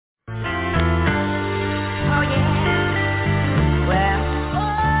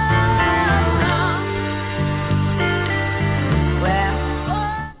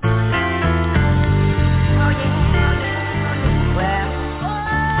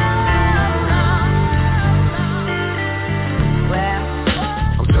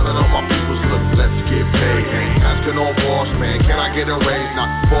I get a raise?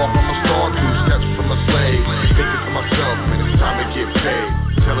 Not far from a star, 2 steps from a slave. Thinking to myself, man, it's time to get paid.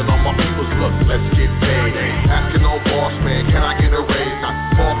 Telling all my peoples, look, let's get paid. Asking old boss, man, can I get a raise? Not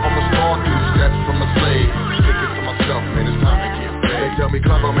far from a star, 2 steps from a slave. Thinking to myself, man, it's time to get paid. They tell me,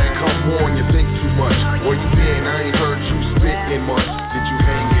 clever man, come on, you think too much. Where you been? I ain't heard you spit in months. Did you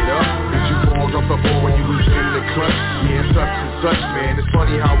hang it up? Did you fall off the ball when you was in the clutch? Yeah, such and such, man. It's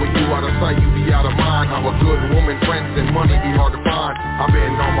funny how when you out of sight, you be out of mind. How a good woman, friends, and money be hard to find. I've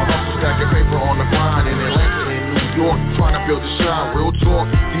been on my hustle, stacking paper on the grind in Atlanta and New York, trying to build a shine. Real talk,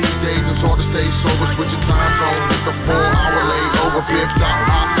 these days it's hard to stay sober, switching time zones with the 4-hour layover. Flipped out,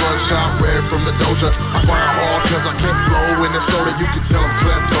 hot bloodshot, red from the doja. I grind hard cause I can't flow in the soda. You can tell I'm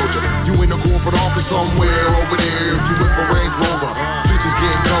Clem told you. You in the corporate office somewhere over there. If you with a Range Rover, this is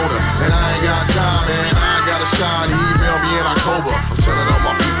getting colder, and I ain't got time, man. I gotta shine. Email me in October. I'm telling all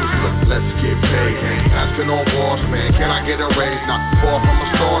my people, look, let's get paid. Asking all boss, man, can I get a raise? Not far from a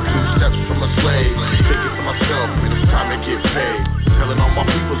star, 2 steps from a slave. Thinking to myself, man, it's time to get paid. Telling all my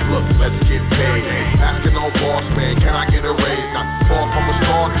people, look, let's get paid. Asking all boss, man, can I get a raise? Not far from a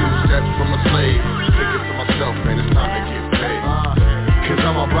star, 2 steps from a slave. Thinking to myself, man, it's time to get paid. Cause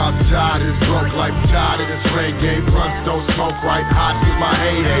I'm about tired of this broke life, tired of this reggae. Blunts don't smoke right, hot is my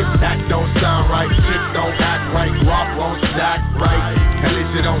heyday. Act don't sound right, shit don't act right, guap won't stack right. At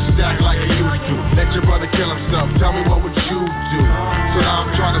least it don't stack like it used to. Let your brother kill himself, tell me what would you do? So now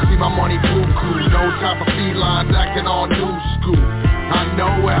I'm trying to see my money buku. No time for felines acting all new school. I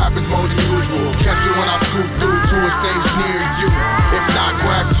know what happens more than usual. Catch you when I scoop through to a stage near you. If not,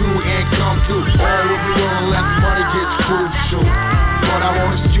 grab 2 and come through. All will be on unless money gets crucial. But I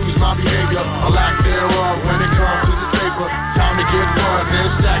won't excuse my behavior, a lack thereof when it comes to the paper. Time to get buzzed and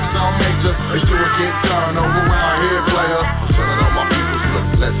stack some major. Let's do it, get done, over around here, player. I'm telling all my people, look,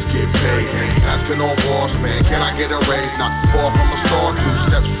 let's get paid. Asking all boss, man, can I get a raise? Not far from a star, 2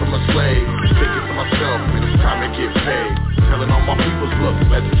 steps from a slave. Thinking to myself, man, it's time to get paid. Telling all my people, look,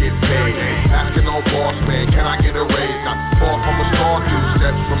 let's get paid. Asking all boss, man, can I get a raise? Not far from a star, 2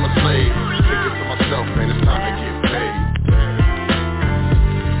 steps from a slave. Thinking to myself, man, it's time to get paid.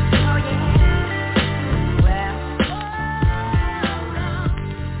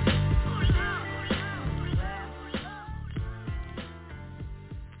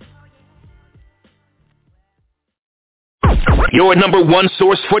 Your number 1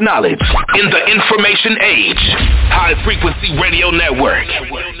 source for knowledge in the information age. High Frequency Radio Network.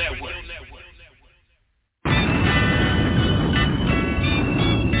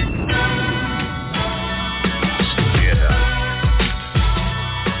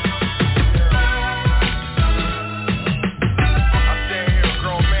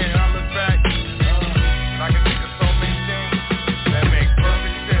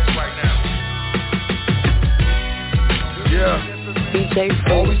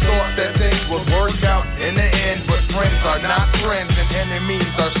 Always thought that things would work out in the end, but friends are not friends and enemies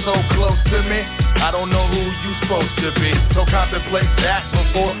are so close to me. I don't know who you supposed to be, so contemplate that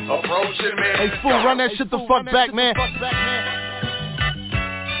before approaching me. Hey fool, run that shit the fuck back, man.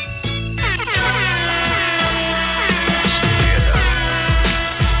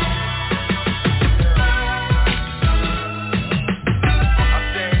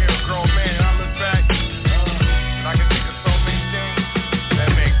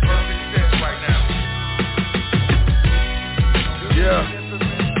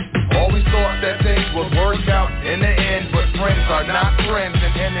 Always thought that things would work out in the end, but friends are not friends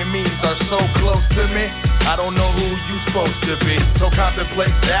and enemies are so close to me. I don't know who you supposed to be, so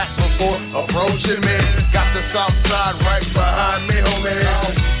contemplate that before approaching me. Got the south side right behind me, homie.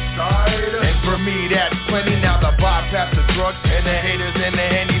 And for me that's plenty. Now to bypass the drugs and the haters and the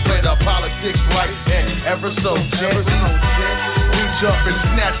henny, play the politics right and ever so gently. Reach up and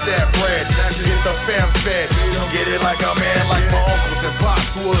snatch that bread, get the fam fed, get it like a man, like my uncles and pops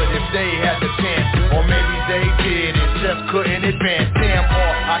would if they had the chance, or maybe they did and just couldn't advance. Damn,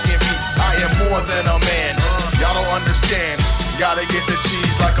 all I can be, I am more than a man. Y'all don't understand, gotta get the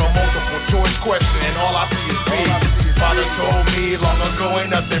cheese like a multiple choice question, and all I see is B. Father told me long ago ain't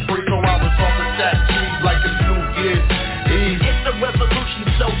nothing free, so I was off the stack cheese like it's New Year's Eve. It's a revolution,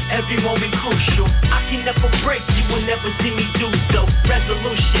 so every moment crucial. I can never break, you will never see me do so.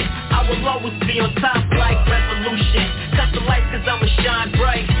 Resolution, I will always be on top like revolution. Cut the lights cause I'ma shine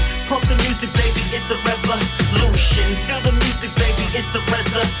bright. Pump the music, baby, it's a revolution. Feel the music, baby, it's a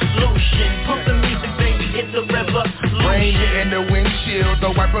resolution. Pump the music, baby, it's a revolution. Rain in the windshield,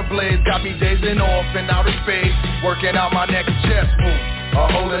 the wiper blades got me dazing off in outer space, working out my next chess move. A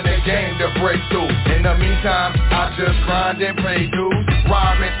hole in the game to break through. In the meantime, I just grind and pay dues.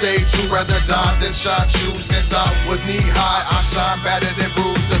 Rhyming stay true, rather die than shine you. Since I was knee high, I shine better than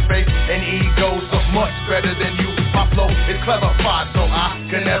bruised. The face and ego so much better than you. My flow is clever fought, so I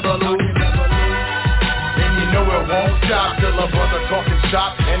can never lose. And you know it won't stop till a brother talking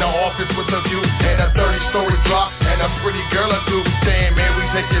shop in the office with a view and a 30-story drop and a pretty girl or two saying, man, we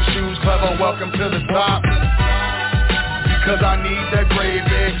take your shoes, clever, welcome to the top. Cause I need that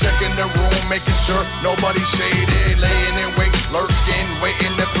gravy, checking the room, making sure nobody's shaded, laying in wait, lurking,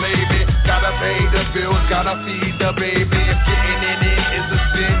 waiting to play me. Gotta pay the bills, gotta feed the baby. If getting in it is a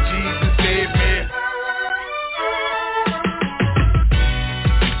sin, Jesus save me.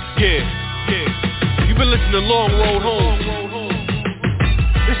 Yeah. You've been listening to Long Road Home.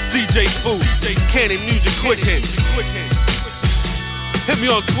 It's DJ Food, Cannon Music Quick Hit. Hit me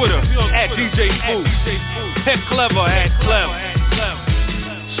on Twitter, at DJ Food. Hit Clever, at Clever.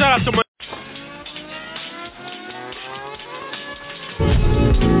 Shout out to my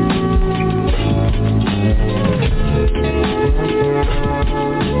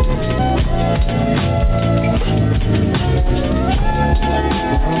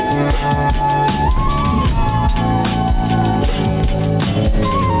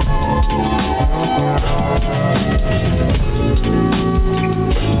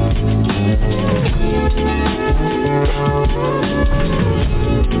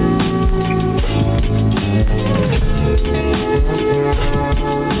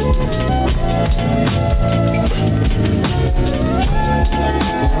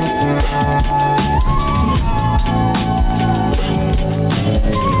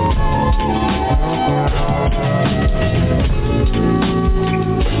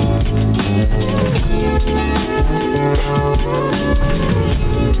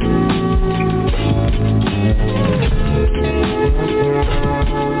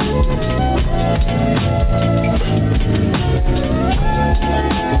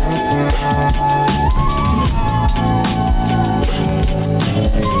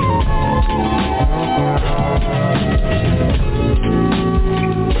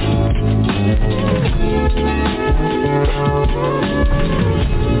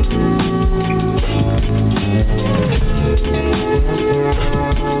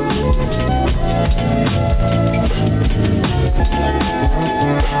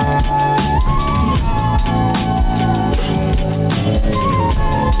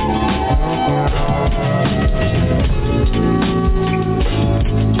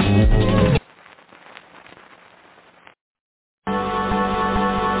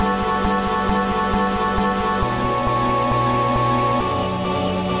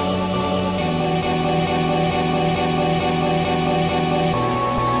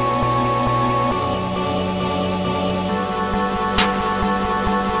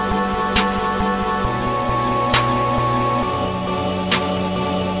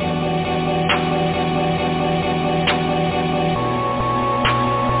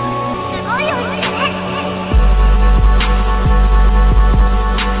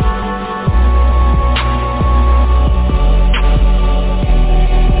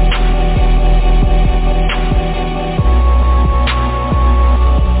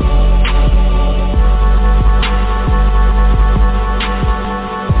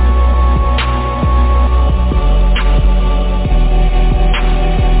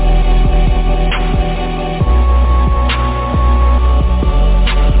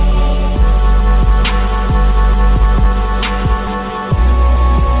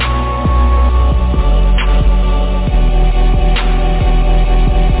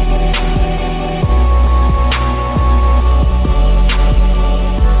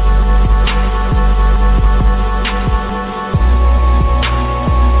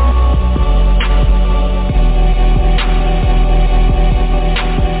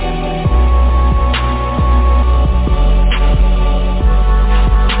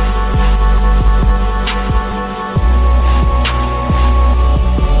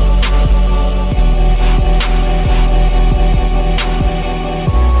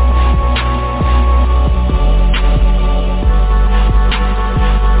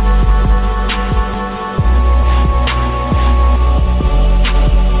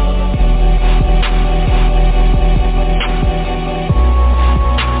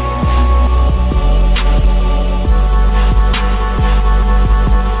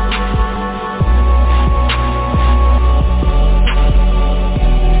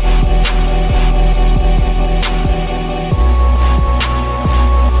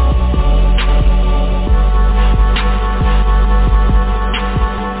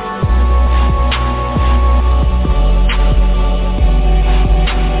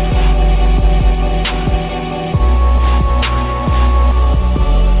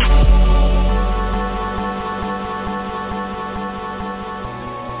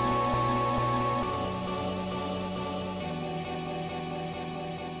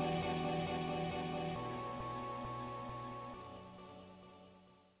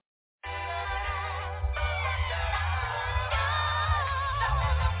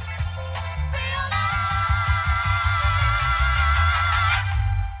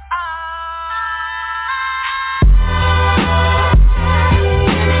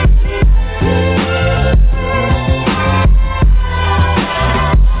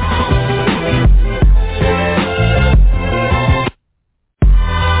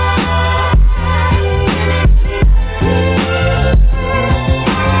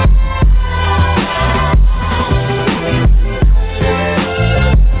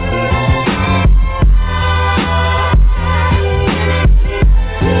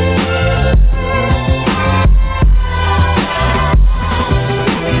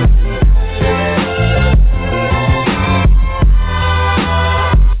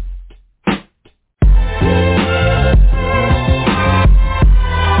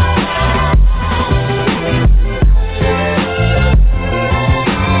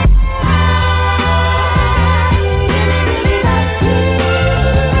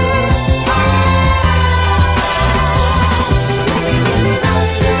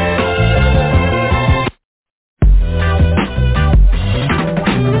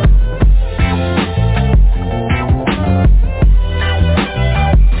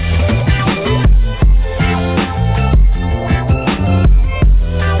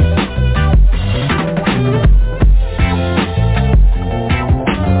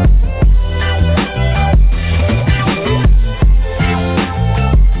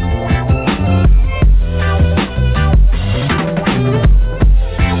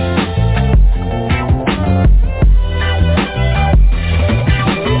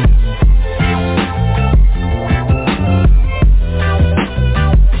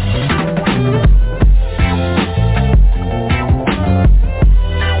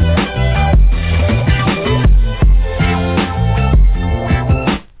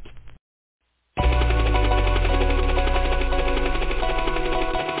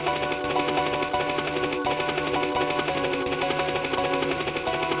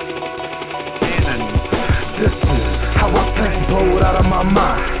distance. How I think, blowed out of my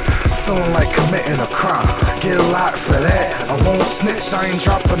mind. Feeling like committing a crime. Get a lot for that. I won't snitch, I ain't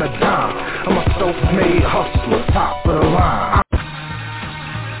dropping a dime. I'm a self-made hustler, top of the line.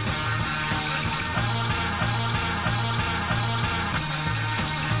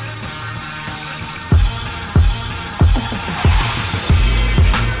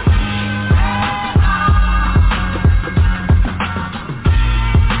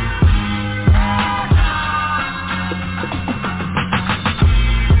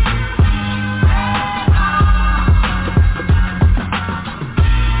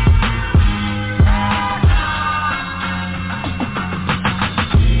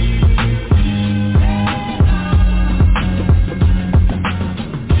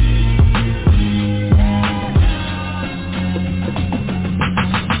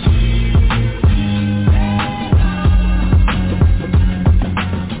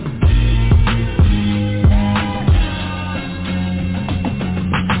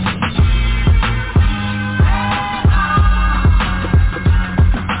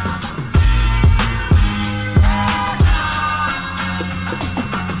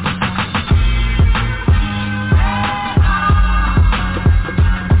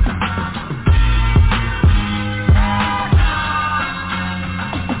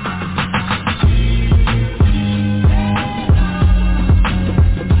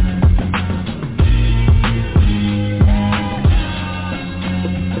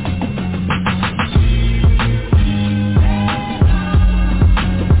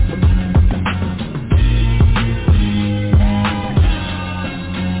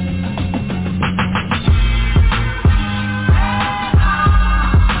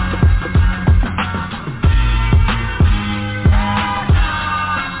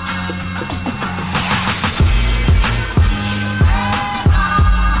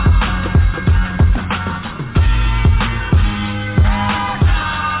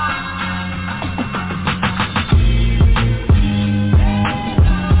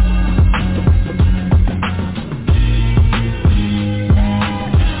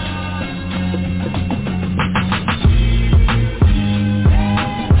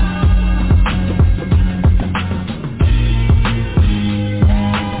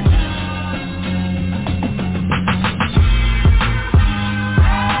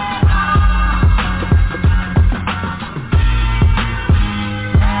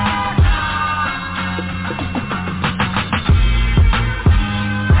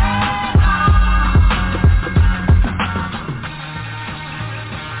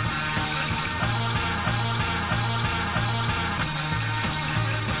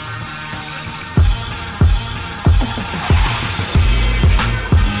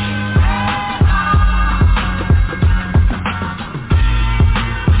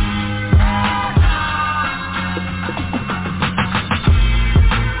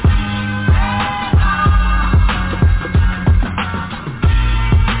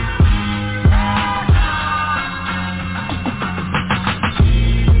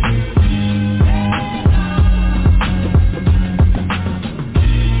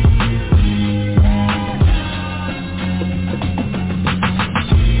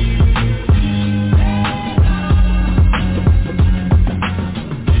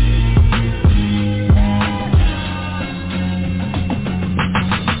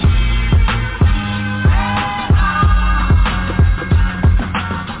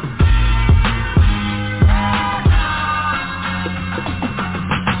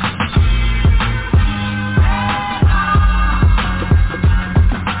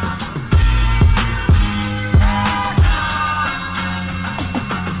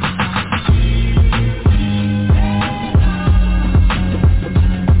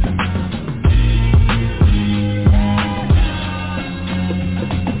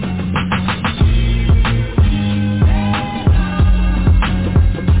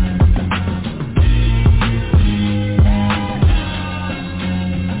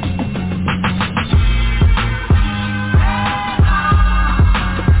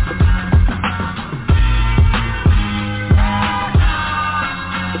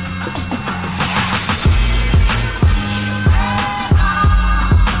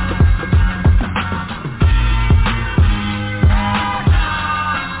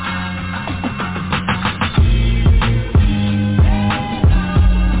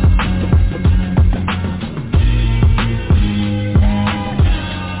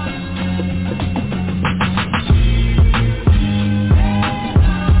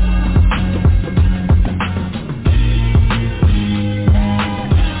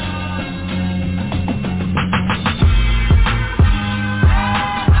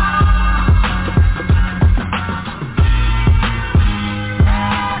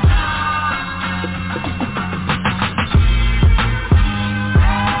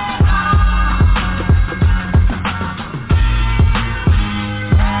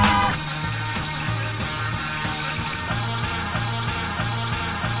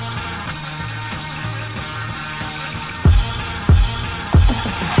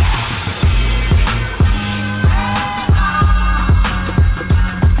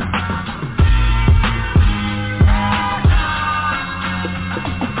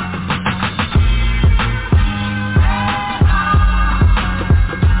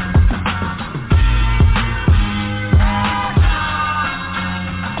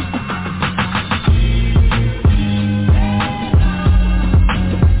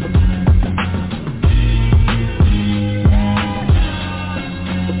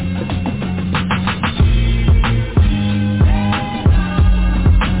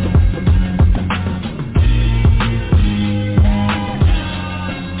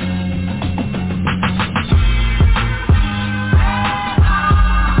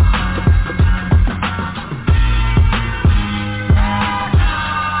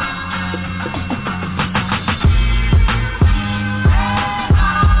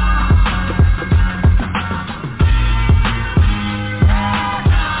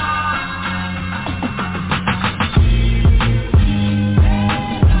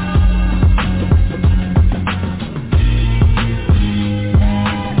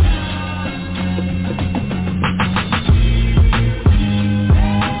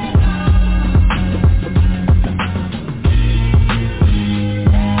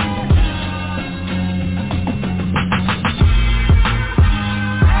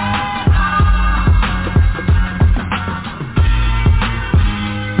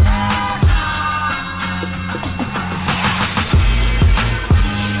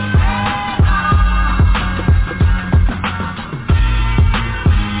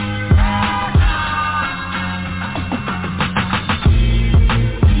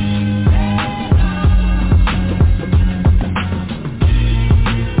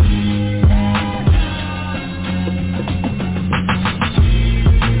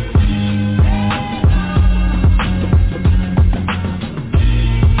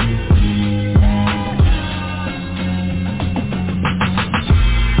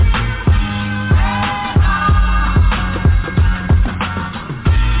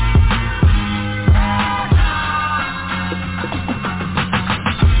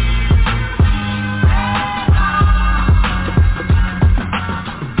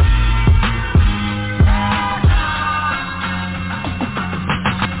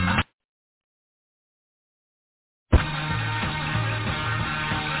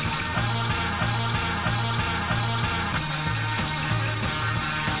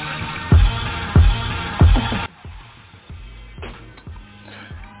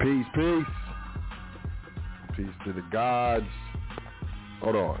 Peace, peace. Peace to the gods.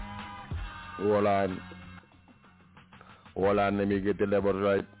 Hold on. Hold on, let me get the levels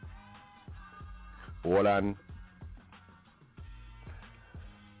right. Hold on.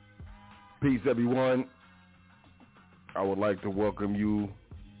 Peace, everyone. I would like to welcome you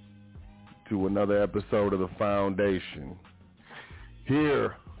to another episode of The Foundation.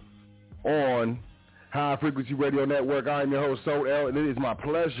 Here on High Frequency Radio Network, I am your host, Soul L, and it is my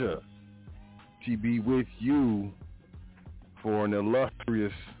pleasure to be with you for an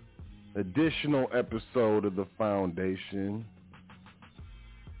illustrious additional episode of The Foundation.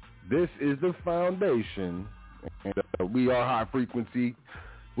 This is The Foundation, and we are High Frequency,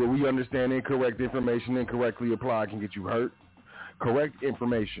 where we understand incorrect information incorrectly applied can get you hurt. Correct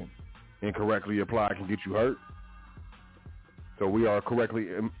information incorrectly applied can get you hurt. So we are correctly,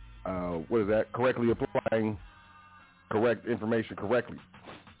 correctly applying correct information correctly.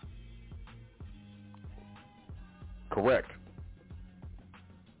 Correct.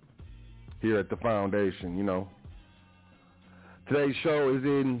 Here at the Foundation, you know. Today's show is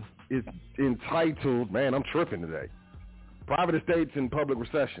entitled, man, I'm tripping today, Private Estates and Public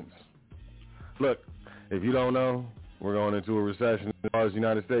Recessions. Look, if you don't know, we're going into a recession as far as the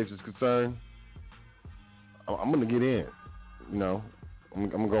United States is concerned. I'm going to get in, you know. I'm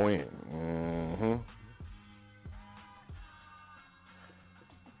going to go in.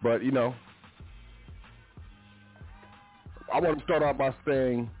 But, you know, I want to start off by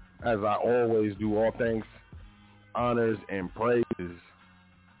saying, as I always do, all thanks, honors, and praises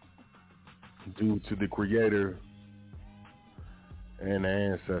due to the Creator and the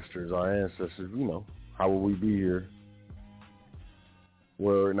ancestors. Our ancestors, you know, how would we be here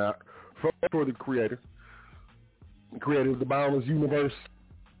were it not for the Creator, the Creator of the boundless universe,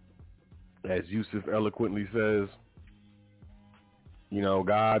 as Yusuf eloquently says, you know,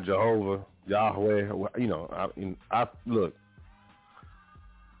 God, Jehovah, Yahweh, you know, I look,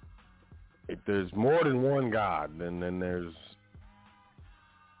 if there's more than one God, then there's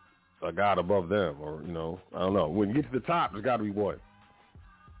a God above them, or, you know, I don't know. When you get to the top, there's got to be one.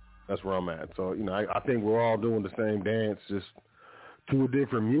 That's where I'm at. So, you know, I think we're all doing the same dance, just to a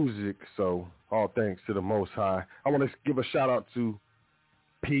different music. So, all thanks to the Most High. I want to give a shout out to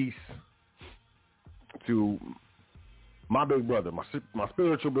Peace, to my big brother, my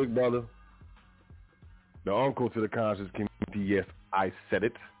spiritual big brother, the uncle to the conscious community. Yes, I said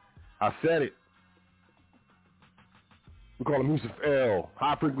it. We call him Yusuf L,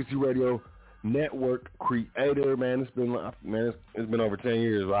 High Frequency Radio Network creator. Man, it's been over 10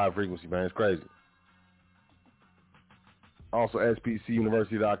 years of High Frequency, man. It's crazy. Also,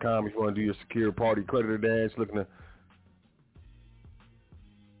 spcuniversity.com if you want to do your secure party creditor dance, looking to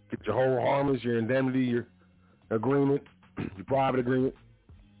get your whole harmless, your indemnity, your agreement, your private agreement,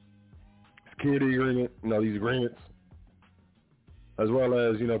 security agreement, you know, these agreements. As well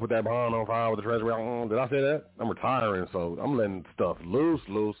as, you know, put that bond on file with the Treasury. Did I say that? I'm retiring, so I'm letting stuff loose.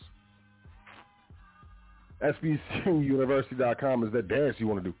 SBCUniversity.com is that dance you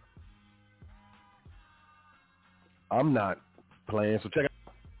want to do. I'm not playing, so check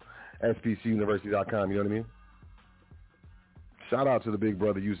out SBCUniversity.com, you know what I mean? Shout out to the big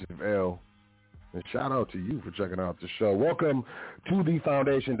brother Yusuf L. And shout out to you for checking out the show. Welcome to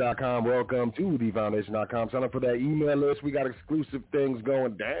thefoundation.com. Welcome to thefoundation.com. Sign up for that email list. We got exclusive things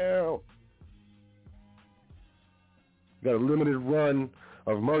going down. Got a limited run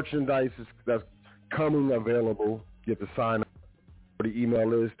of merchandise that's coming available. You have to sign up for the email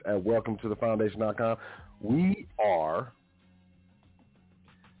list at welcometothefoundation.com. We are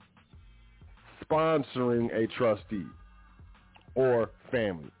sponsoring a trustee or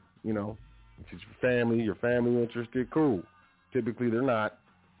family, you know. If it's your family interested, cool. Typically they're not.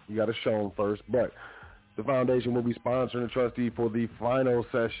 You got to show them first. But the foundation will be sponsoring a trustee for the final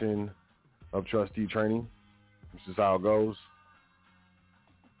session of trustee training. This is how it goes.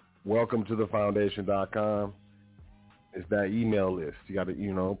 Welcome to thefoundation.com. It's that email list. You got to,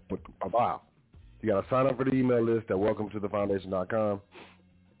 you know, put a file. You got to sign up for the email list at welcometothefoundation.com.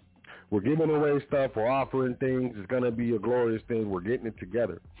 We're giving away stuff. We're offering things. It's going to be a glorious thing. We're getting it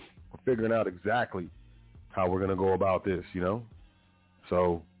together. We're figuring out exactly how we're going to go about this, you know?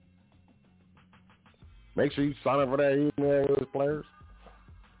 So make sure you sign up for that email list, players.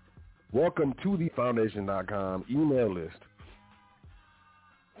 Welcome to thefoundation.com email list.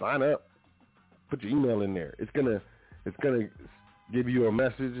 Sign up. Put your email in there. It's gonna give you a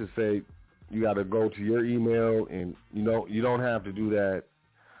message and say you got to go to your email, and you don't have to do that.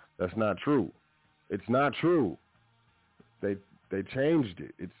 That's not true. It's not true. They changed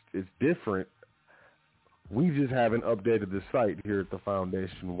it. It's different We just haven't updated the site here at the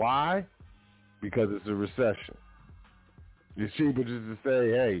foundation. Why? Because it's a recession. It's cheaper just to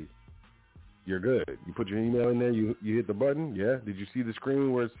say, hey, you're good. You put your email in there, you hit the button, yeah. Did you see the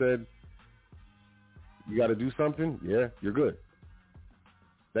screen where it said you got to do something? Yeah, you're good.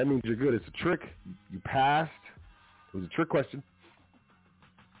 That means you're good. It's a trick. You passed. It was a trick question.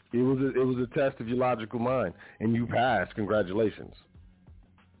 It was a test of your logical mind, and you passed. Congratulations.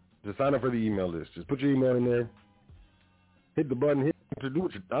 Just sign up for the email list. Just put your email in there. Hit the button. Hit enter. Do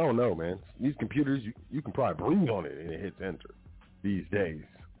what you. I don't know, man. These computers, you can probably breathe on it, and it hits enter these days.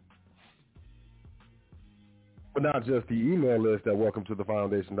 But not just the email list at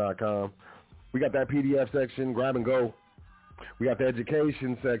welcometothefoundation.com. We got that PDF section, grab and go. We got the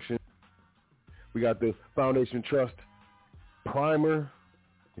education section. We got the Foundation Trust Primer.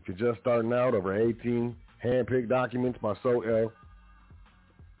 If you're just starting out, over 18 hand-picked documents by L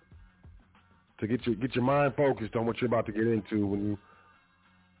to get your mind focused on what you're about to get into when you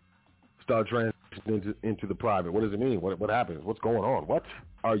start transitioning into the private. What does it mean? What happens? What's going on? What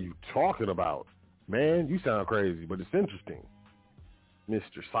are you talking about? Man, you sound crazy, but it's interesting.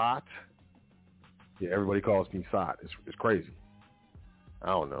 Mr. Sot. Yeah, everybody calls me Sot. It's crazy. I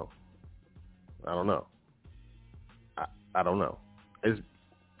don't know. I don't know. I don't know.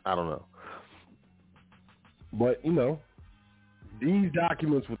 I don't know. But, you know, these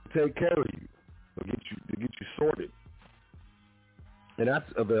documents will take care of you. They'll get you sorted. And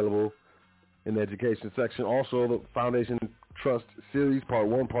that's available in the education section. Also, the Foundation Trust Series, Part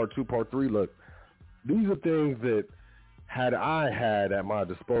 1, Part 2, Part 3. Look, these are things that had I had at my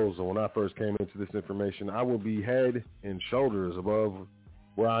disposal when I first came into this information, I would be head and shoulders above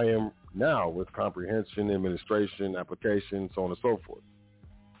where I am now with comprehension, administration, application, so on and so forth.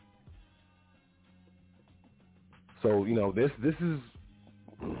 So, you know, this is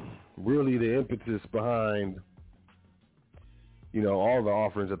really the impetus behind, you know, all the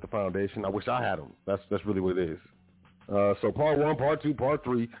offerings at the foundation. I wish I had them. That's really what it is. So Part 1, Part 2, Part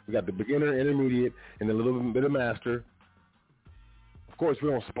 3, we got the beginner, intermediate, and a little bit of master. Of course, we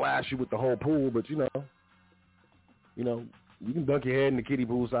don't splash you with the whole pool, but, you know, you can dunk your head in the kiddie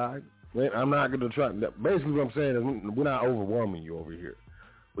pool side. I'm not going to try. Basically, what I'm saying is we're not overwhelming you over here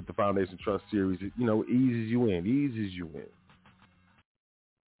with the Foundation Trust Series. You know, eases you in.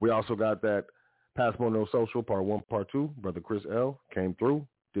 We also got that Passport No Social, Part 1, Part 2. Brother Chris L. came through,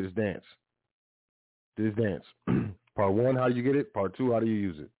 did his dance. Part 1, how do you get it? Part 2, how do you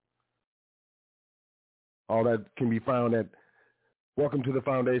use it? All that can be found at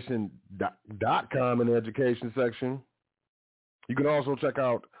welcometothefoundation.com in the education section. You can also check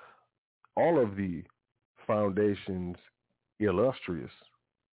out all of the Foundation's illustrious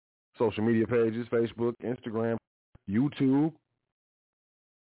social media pages, Facebook, Instagram, YouTube.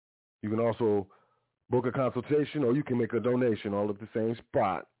 You can also book a consultation or you can make a donation all at the same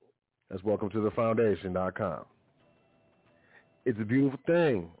spot as welcometothefoundation.com. It's a beautiful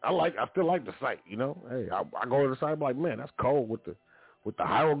thing. I still like the site, you know. Hey, I go to the site, I'm like, man, that's cold with the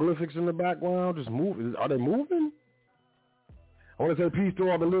hieroglyphics in the background. Just moving. Are they moving? I want to say peace to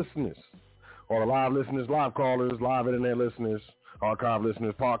all the listeners, all the live listeners, live callers, live internet listeners, archive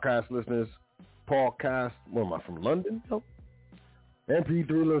listeners, podcast listeners, what am I, from London? No.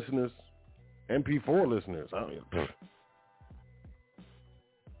 MP3 listeners, MP4 listeners.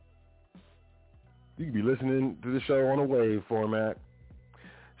 You can be listening to the show on a wave format.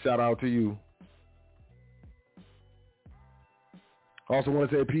 Shout out to you. Also want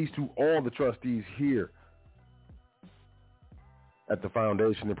to say peace to all the trustees here at the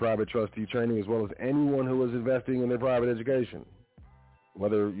Foundation and Private Trustee Training, as well as anyone who is investing in their private education,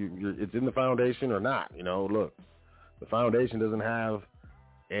 whether it's in the foundation or not. You know, look, the foundation doesn't have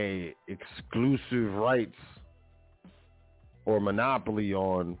a exclusive rights or monopoly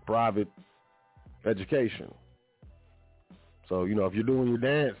on private education. So, you know, if you're doing your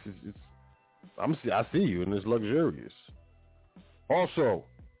dance, I see you, and it's luxurious. Also,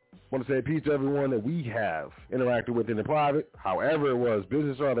 I want to say peace to everyone that we have interacted with in the private, however it was,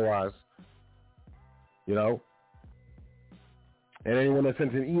 business or otherwise, you know. And anyone that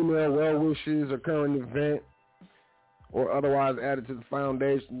sent an email, well wishes, or current event, or otherwise added to the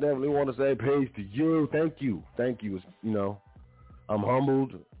foundation, definitely want to say peace to you. Thank you. You know, I'm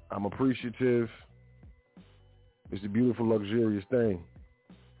humbled. I'm appreciative. It's a beautiful, luxurious thing.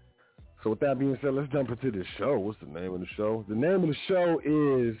 So with that being said, let's jump into the show. What's the name of the show? The name of the show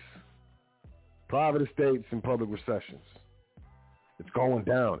is Private Estates and Public Recessions. It's going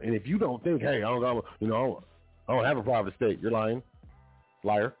down. And if you don't think, hey, I don't have a private estate, you're lying.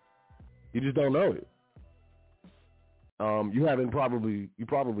 Liar. You just don't know it. You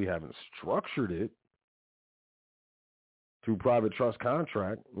probably haven't structured it. through private trust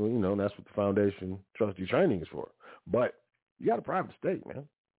contract. Well, you know, that's what the foundation trustee training is for. But you got a private estate, man.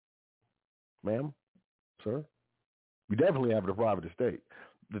 Ma'am, sir. You definitely have a private estate.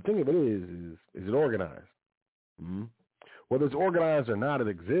 The thing of it is it organized? Mm-hmm. Whether it's organized or not, it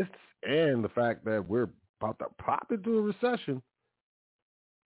exists. And the fact that we're about to pop into a recession,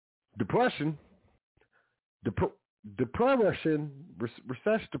 depression.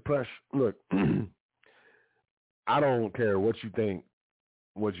 Look, I don't care what you think,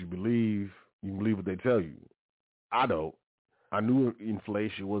 what you believe. You believe what they tell you. I don't. I knew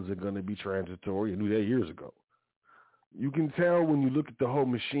inflation wasn't going to be transitory. I knew that years ago. You can tell when you look at the whole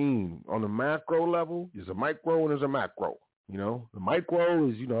machine on the macro level. There's a micro and there's a macro. You know, the micro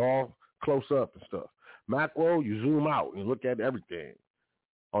is, you know, all close up and stuff. Macro, you zoom out and look at everything.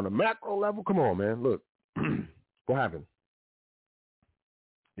 On the macro level, come on, man. Look, what happened?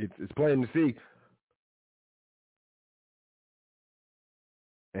 It's plain to see.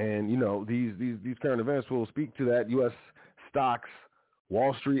 And, you know, these current events will speak to that. U.S. stocks,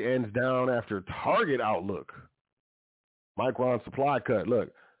 Wall Street ends down after target outlook. Micron supply cut.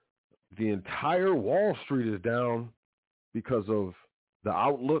 Look, the entire Wall Street is down because of the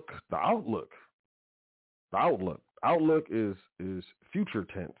outlook. The outlook is future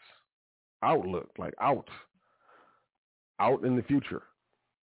tense. Outlook, like out in the future.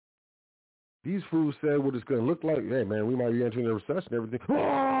 These fools said what it's going to look like. Hey, man, we might be entering a recession. Everything.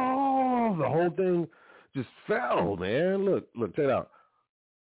 Oh, the whole thing just fell, man. Look, check it out.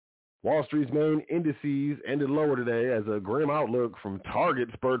 Wall Street's main indices ended lower today as a grim outlook from Target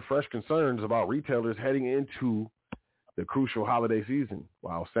spurred fresh concerns about retailers heading into the crucial holiday season,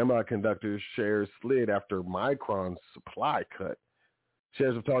 while semiconductor shares slid after Micron's supply cut.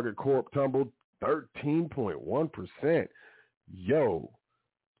 Shares of Target Corp tumbled 13.1%. Yo,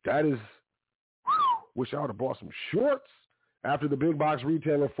 that is, wish I would have bought some shorts. After the big box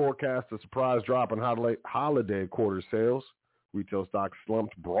retailer forecast a surprise drop in holiday quarter sales, retail stocks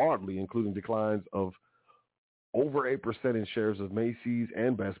slumped broadly, including declines of over 8% in shares of Macy's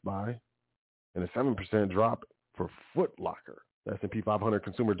and Best Buy, and a 7% drop for Foot Locker. The S&P 500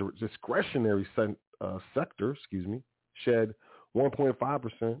 consumer discretionary sector, shed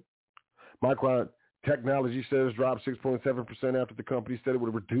 1.5%. Micron Technology shares dropped 6.7% after the company said it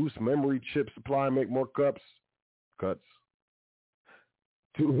would reduce memory chip supply and make more cuts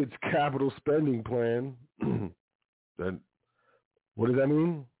to its capital spending plan. What does that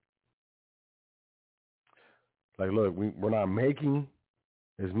mean? Like, look, we're not making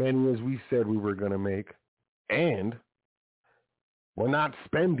as many as we said we were going to make, and we're not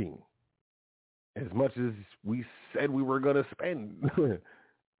spending as much as we said we were going to spend.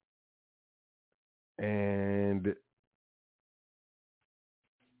 And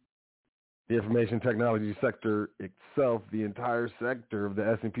the information technology sector itself, the entire sector of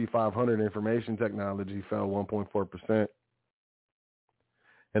the S&P 500 information technology fell 1.4%.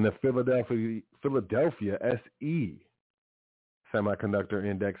 And the Philadelphia SE semiconductor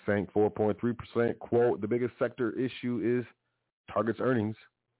index sank 4.3%. Quote, the biggest sector issue is Target's earnings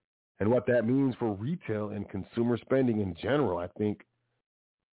and what that means for retail and consumer spending in general. I think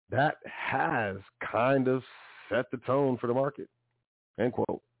that has kind of set the tone for the market. End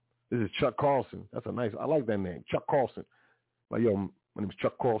quote. This is Chuck Carlson. That's a nice, I like that name, Chuck Carlson. Like, yo, my name is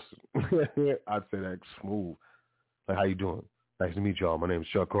Chuck Carlson. I'd say that smooth. Like, how you doing? Nice to meet y'all. My name is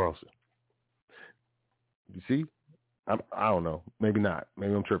Chuck Carlson. You see? I don't know. Maybe not.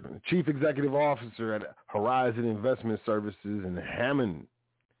 Maybe I'm tripping. Chief Executive Officer at Horizon Investment Services in Hammond,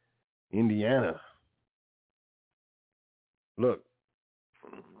 Indiana. Look,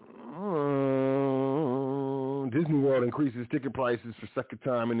 Disney World increases ticket prices for second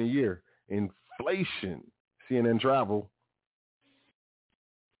time in a year. Inflation. CNN Travel.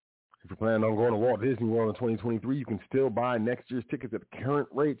 If you're planning on going to Walt Disney World in 2023, you can still buy next year's tickets at current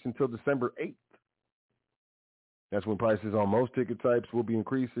rates until December 8th. That's when prices on most ticket types will be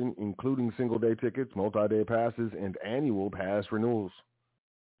increasing, including single-day tickets, multi-day passes, and annual pass renewals.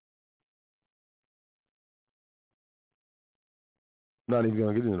 Not even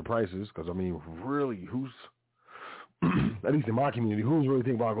going to get into the prices because, I mean, really, who's, at least in my community, who's really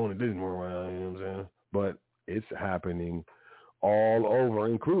thinking about going to Disney World right now, you know what I'm saying? But it's happening all over,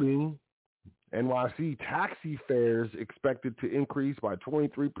 including NYC. Taxi fares expected to increase by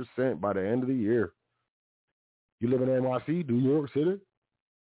 23% by the end of the year. You live in NYC, New York City,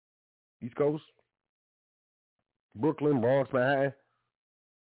 East Coast, Brooklyn, Bronx, Manhattan,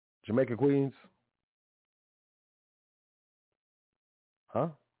 Jamaica, Queens. Huh?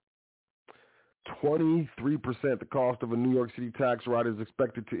 23%. The cost of a New York City tax ride is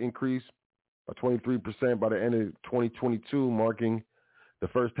expected to increase or 23% by the end of 2022, marking the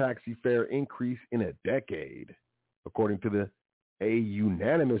first taxi fare increase in a decade, according to a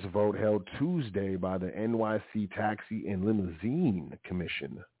unanimous vote held Tuesday by the NYC Taxi and Limousine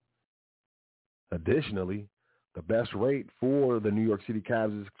Commission. Additionally, the best rate for the New York City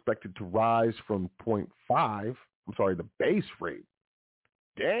cabs is expected to rise from the base rate.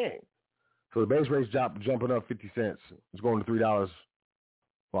 Dang. So the base rate's jumping up 50 cents. It's going to $3,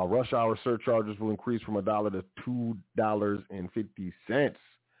 while rush hour surcharges will increase from $1 to $2.50.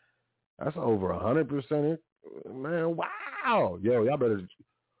 That's over 100%. Man, wow. Yo, y'all better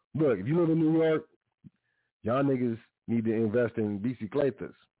look. If you live in New York, y'all niggas need to invest in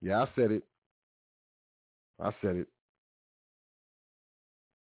bicicletas. Yeah, I said it.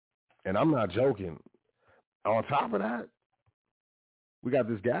 And I'm not joking. On top of that, we got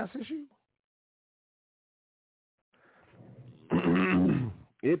this gas issue.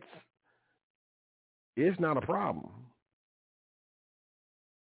 It's not a problem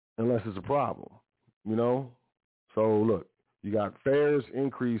unless it's a problem, you know? So look, you got fares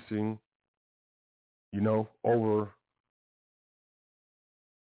increasing, you know, over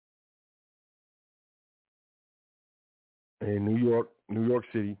in New York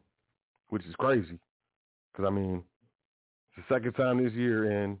City, which is crazy. Because, I mean, it's the second time this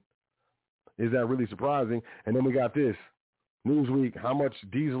year, and is that really surprising? And then we got this. Newsweek, how much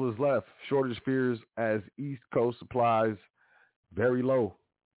diesel is left? Shortage fears as East Coast supplies very low.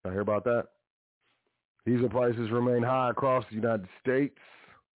 I hear about that. Diesel prices remain high across the United States.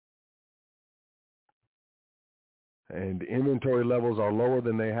 And inventory levels are lower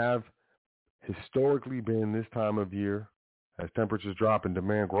than they have historically been this time of year as temperatures drop and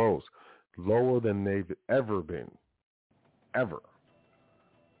demand grows. Lower than they've ever been. Ever.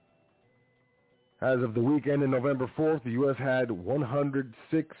 As of the weekend in November 4th, the U.S. had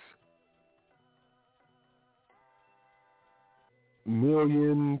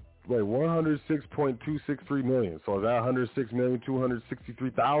 106.263 million. So is that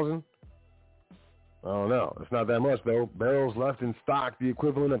 106,263,000? I don't know. It's not that much, though. Barrels left in stock, the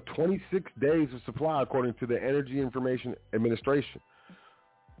equivalent of 26 days of supply, according to the Energy Information Administration.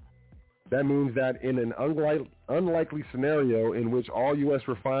 That means that in an unlikely scenario in which all U.S.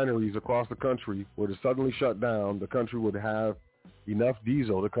 refineries across the country were to suddenly shut down, the country would have enough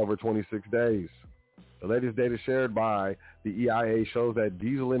diesel to cover 26 days. The latest data shared by the EIA shows that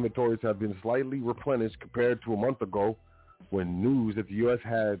diesel inventories have been slightly replenished compared to a month ago, when news that the U.S.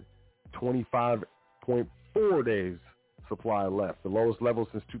 had 25.4 days supply left, the lowest level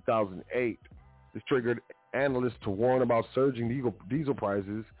since 2008. This triggered analysts to warn about surging diesel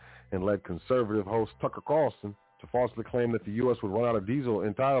prices and led conservative host Tucker Carlson to falsely claim that the U.S. would run out of diesel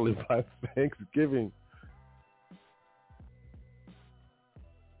entirely by Thanksgiving.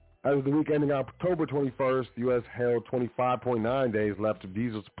 As of the week ending October 21st, the U.S. held 25.9 days left of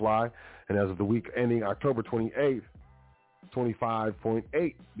diesel supply, and as of the week ending October 28th,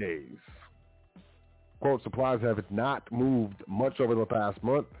 25.8 days. Quote, supplies have not moved much over the past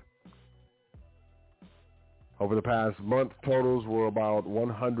month. Over the past month, totals were about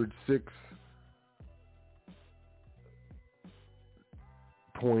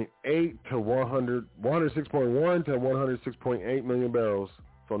 106.8 to 106.1 to 106.8 million barrels.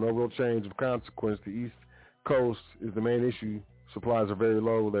 So no real change of consequence. The East Coast is the main issue. Supplies are very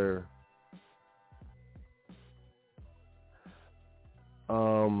low there.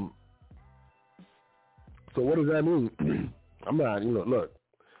 So what does that mean? I'm not, look,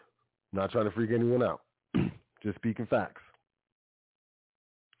 I'm not trying to freak anyone out. Just speaking facts.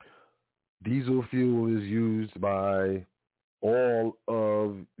 Diesel fuel is used by all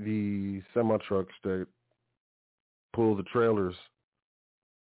of the semi-trucks that pull the trailers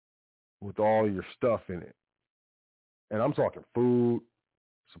with all your stuff in it. And I'm talking food,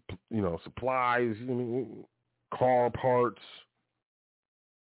 supplies, car parts,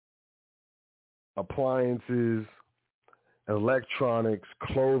 appliances, electronics,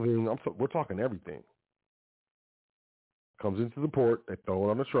 clothing. We're talking everything. Comes into the port, they throw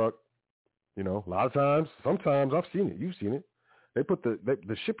it on the truck. A lot of times, sometimes I've seen it. You've seen it. They put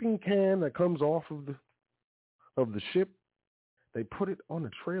the shipping can that comes off of the ship. They put it on the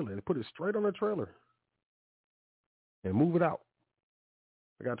trailer. They put it straight on the trailer and move it out.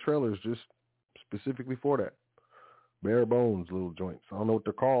 They got trailers just specifically for that. Bare bones little joints. I don't know what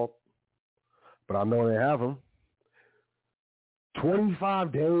they're called, but I know they have them.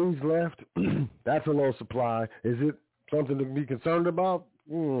 25 days left. That's a low supply. Is it something to be concerned about?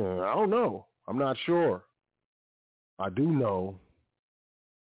 I don't know. I'm not sure. I do know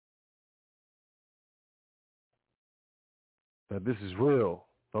that this is real.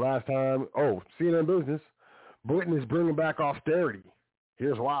 The last time, CNN Business, Britain is bringing back austerity.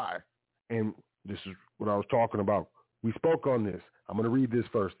 Here's why. And this is what I was talking about. We spoke on this. I'm going to read this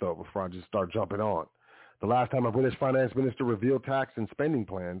first, though, before I just start jumping on. The last time a British finance minister revealed tax and spending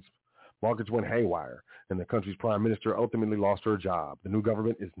plans, markets went haywire, and the country's prime minister ultimately lost her job. The new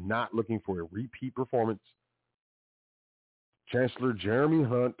government is not looking for a repeat performance. Chancellor Jeremy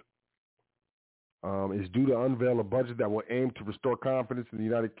Hunt is due to unveil a budget that will aim to restore confidence in the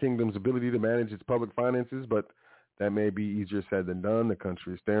United Kingdom's ability to manage its public finances, but that may be easier said than done. The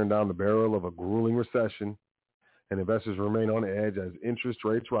country is staring down the barrel of a grueling recession, and investors remain on edge as interest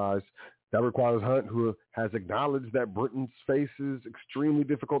rates rise. That requires Hunt, who has acknowledged that Britain faces extremely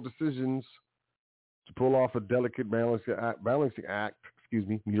difficult decisions, to pull off a delicate balancing act.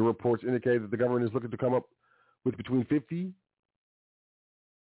 Media reports indicate that the government is looking to come up with between 50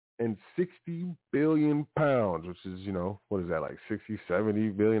 and 60 billion pounds, which is, what is that, like 60, 70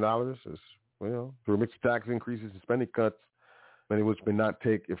 billion dollars? Through a mix of tax increases and spending cuts, many of which may not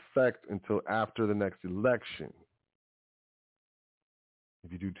take effect until after the next election.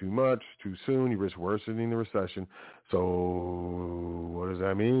 If you do too much, too soon, you risk worsening the recession. So what does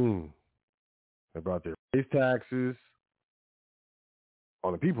that mean? They brought their raise taxes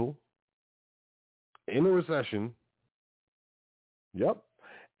on the people in a recession. Yep.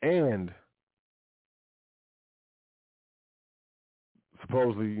 And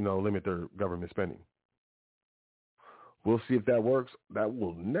supposedly, limit their government spending. We'll see if that works. That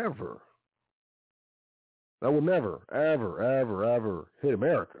will never, ever, ever, ever hit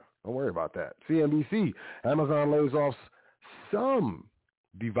America. Don't worry about that. CNBC, Amazon lays off some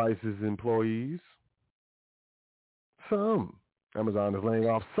devices employees. Some. Amazon is laying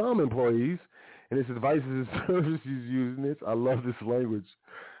off some employees, and its devices and services using it. I love this language.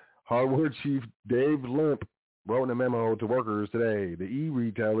 Hardware chief Dave Limp wrote in a memo to workers today. The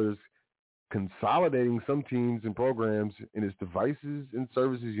e-retailer's consolidating some teams and programs in its devices and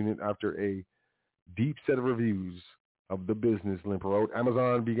services unit after a deep set of reviews of the business, Limp wrote.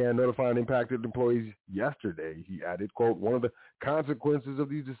 Amazon began notifying impacted employees yesterday, he added, quote, one of the consequences of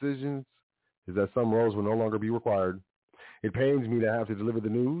these decisions is that some roles will no longer be required. It pains me to have to deliver the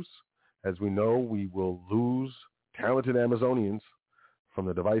news. As we know, we will lose talented Amazonians from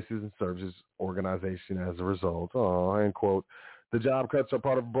the devices and services organization as a result. End quote. The job cuts are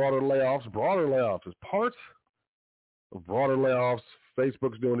part of broader layoffs. Broader layoffs is part of broader layoffs.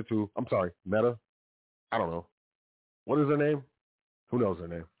 Facebook's doing it too. I'm sorry, Meta. I don't know. What is their name? Who knows their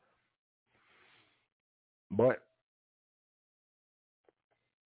name? But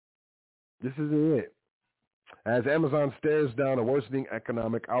this isn't it. As Amazon stares down a worsening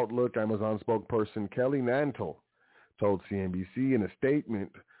economic outlook, Amazon spokesperson Kelly Nantle told CNBC in a statement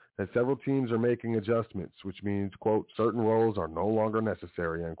that several teams are making adjustments, which means, quote, certain roles are no longer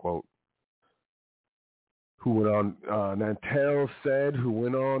necessary, end quote. Nantel said, who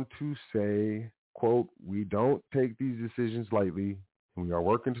went on to say, quote, we don't take these decisions lightly, and we are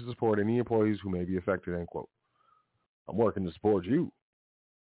working to support any employees who may be affected, end quote. I'm working to support you.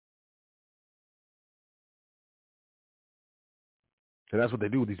 And that's what they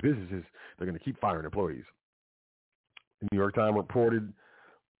do with these businesses. They're going to keep firing employees. The New York Times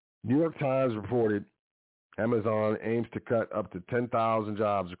reported Amazon aims to cut up to 10,000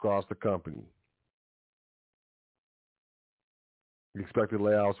 jobs across the company. The expected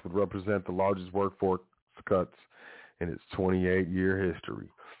layoffs would represent the largest workforce cuts in its 28-year history.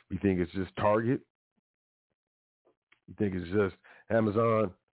 You think it's just Target? You think it's just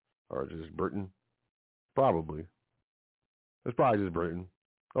Amazon or just Britain? Probably. It's probably just Britain.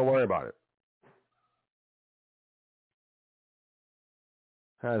 Don't worry about it.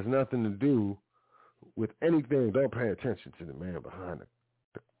 Has nothing to do with anything. Don't pay attention to the man behind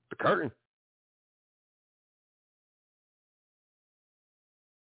the curtain.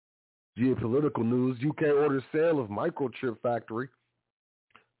 Geopolitical news, UK orders sale of microchip factory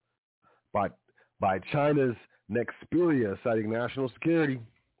by China's Nexperia, citing national security.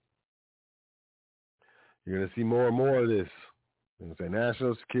 You're going to see more and more of this. They're going to say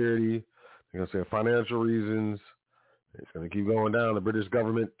national security. They're going to say financial reasons. It's going to keep going down. The British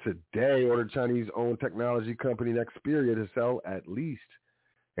government today ordered Chinese-owned technology company Nexperia to sell at least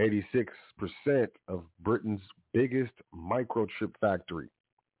 86% of Britain's biggest microchip factory,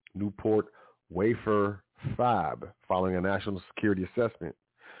 Newport Wafer Fab, following a national security assessment.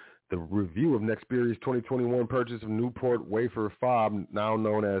 The review of Nexperia's 2021 purchase of Newport Wafer Fab, now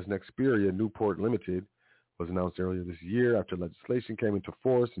known as Nexperia Newport Limited, was announced earlier this year after legislation came into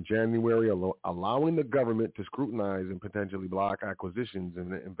force in January, allowing the government to scrutinize and potentially block acquisitions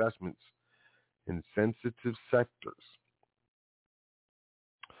and investments in sensitive sectors.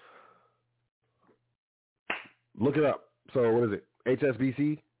 Look it up. So what is it?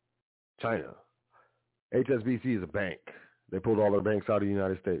 HSBC? China. HSBC is a bank. They pulled all their banks out of the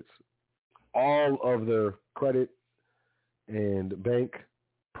United States. All of their credit and bank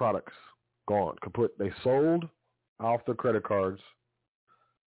products gone. Kaput. They sold off their credit cards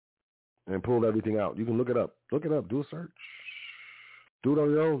and pulled everything out. You can look it up. Look it up. Do a search. Do it on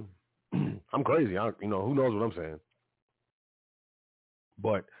your own. I'm crazy. Who knows what I'm saying?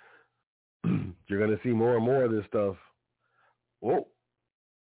 But you're going to see more and more of this stuff. Whoa.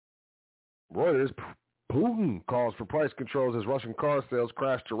 Reuters, Putin calls for price controls as Russian car sales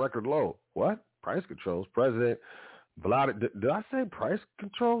crash to record low. What? Price controls? President Vladimir. Did I say price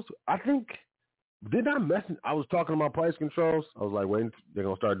controls? I think. Did I mention? I was talking about price controls. I was like, wait, they're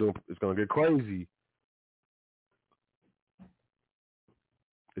going to start doing, it's going to get crazy.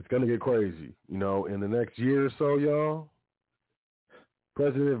 It's going to get crazy. In the next year or so, y'all,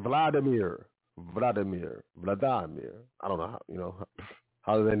 President Vladimir, I don't know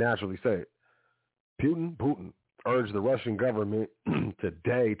how do they naturally say it? Putin urged the Russian government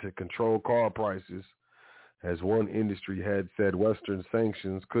today to control car prices, as one industry head said Western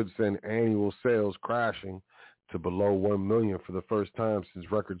sanctions could send annual sales crashing to below 1 million for the first time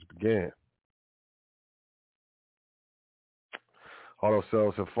since records began. Auto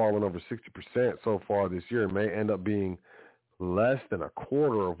sales have fallen over 60% so far this year and may end up being less than a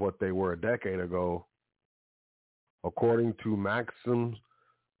quarter of what they were a decade ago, according to Maxim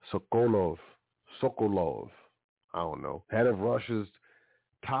Sokolov, head of Russia's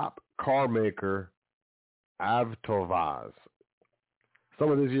top car maker, Avtovaz.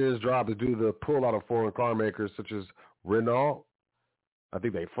 Some of this year's drop is due to the pull out of foreign car makers such as Renault, I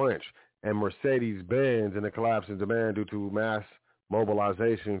think they're French, and Mercedes-Benz, and a collapse in demand due to mass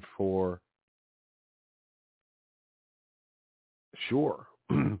mobilization for sure.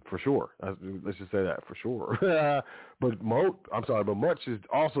 For sure. Let's just say that for sure. but much is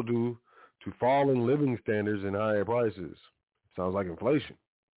also due to falling living standards and higher prices. Sounds like inflation,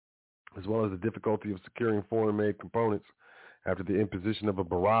 as well as the difficulty of securing foreign-made components after the imposition of a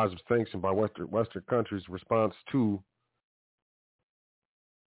barrage of sanctions by Western countries' response to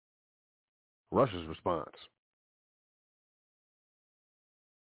Russia's response.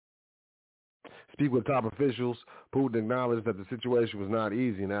 Speaking with top officials, Putin acknowledged that the situation was not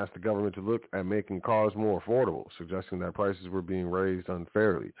easy and asked the government to look at making cars more affordable, suggesting that prices were being raised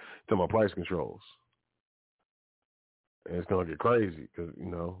unfairly. Talking about price controls. And it's going to get crazy because,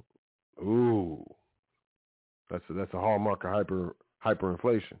 that's a hallmark of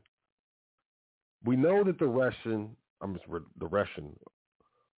hyperinflation. We know that the Russian,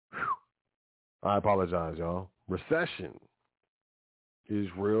 I apologize, y'all. Recession is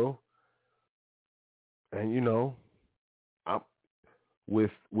real. And,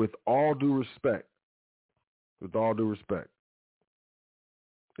 with all due respect, it's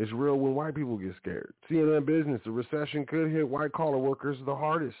real when white people get scared. CNN Business, the recession could hit white-collar workers the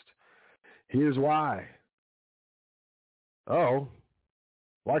hardest. Here's why.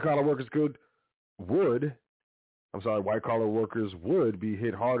 White-collar workers would be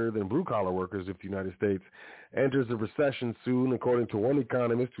hit harder than blue-collar workers if the United States enters a recession soon, according to one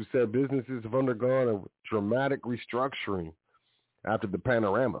economist who said businesses have undergone a dramatic restructuring after the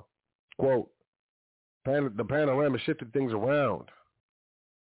panorama. Quote, the panorama shifted things around.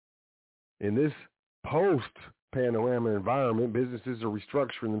 In this post-panorama environment, businesses are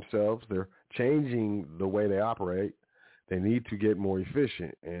restructuring themselves. They're changing the way they operate. They need to get more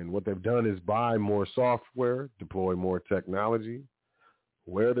efficient. And what they've done is buy more software, deploy more technology.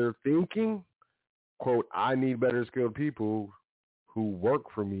 Where they're thinking, quote, I need better skilled people who work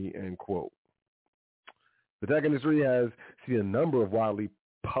for me, end quote. The tech industry has seen a number of widely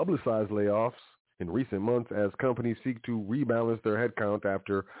publicized layoffs in recent months as companies seek to rebalance their headcount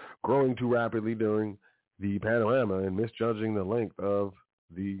after growing too rapidly during the panorama and misjudging the length of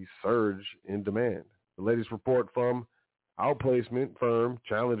the surge in demand. The latest report from outplacement firm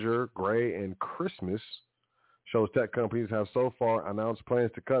Challenger, Gray, and Christmas shows tech companies have so far announced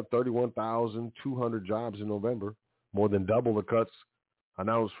plans to cut 31,200 jobs in November, more than double the cuts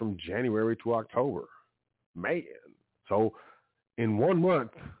announced from January to October. Man. So in 1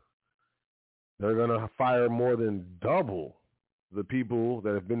 month, they're going to fire more than double the people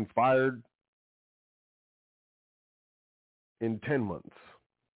that have been fired in 10 months.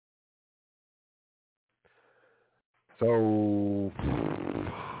 So,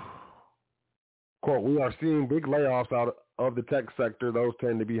 quote, we are seeing big layoffs out of the tech sector. Those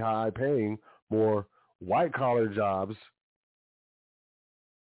tend to be high-paying, more white-collar jobs.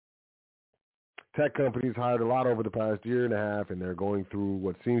 Tech companies hired a lot over the past year and a half, and they're going through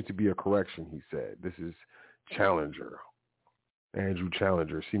what seems to be a correction, he said. This is Challenger. Andrew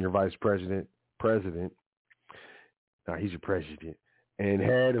Challenger, Senior Vice President. Now he's your president. And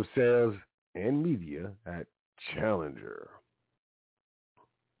Head of Sales and Media at Challenger.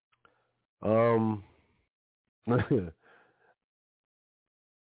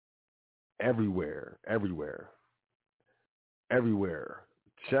 Everywhere.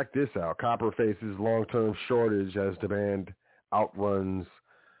 Check this out. Copper faces long-term shortage as demand outruns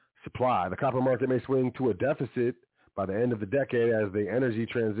supply. The copper market may swing to a deficit by the end of the decade as the energy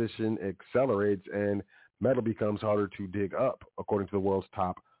transition accelerates and metal becomes harder to dig up, according to the world's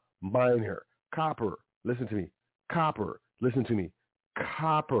top miner. Copper, listen to me. Copper, listen to me.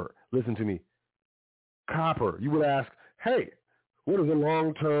 Copper, listen to me. Copper. You would ask, hey, what is a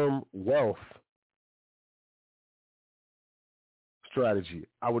long-term wealth strategy?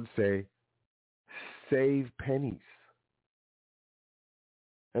 I would say save pennies.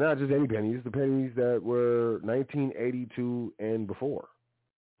 And not just any pennies, the pennies that were 1982 and before.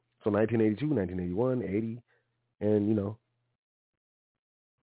 So 1982, 1981, 80, and,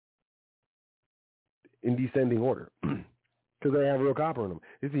 in descending order. Because they have real copper in them.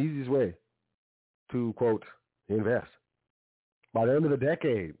 It's the easiest way to, quote, invest. By the end of the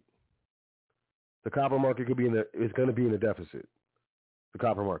decade, the copper market is going to be in a deficit. The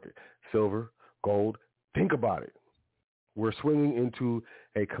copper market. Silver, gold, think about it. We're swinging into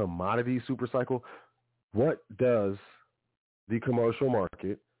a commodity super cycle. What does the commercial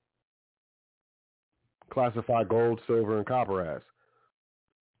market classify gold, silver, and copper as?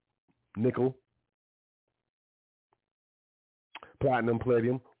 Nickel, platinum,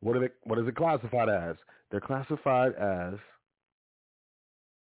 palladium. What is it classified as? They're classified as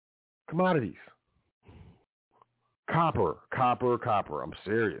commodities. Copper. I'm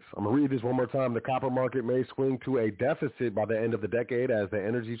serious. I'm going to read this one more time. The copper market may swing to a deficit by the end of the decade as the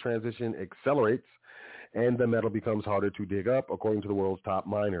energy transition accelerates and the metal becomes harder to dig up, according to the world's top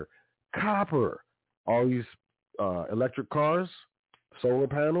miner. Copper. All these electric cars, solar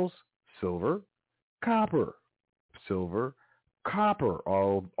panels, silver, copper. Silver, copper.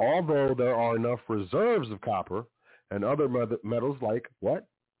 Although there are enough reserves of copper and other metals like what?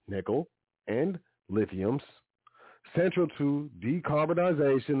 Nickel and lithiums. Central to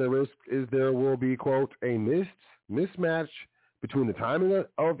decarbonization, the risk is there will be, quote, a mismatch between the timing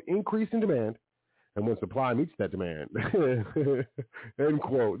of increasing demand and when supply meets that demand. End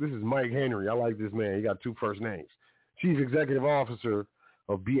quote. This is Mike Henry. I like this man. He got two first names. Chief Executive Officer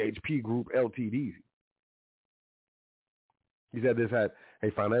of BHP Group Ltd. He said this at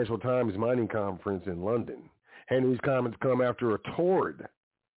a Financial Times mining conference in London. Henry's comments come after a torrid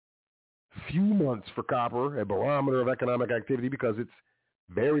few months for copper, a barometer of economic activity because its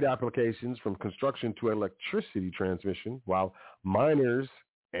varied applications from construction to electricity transmission, while miners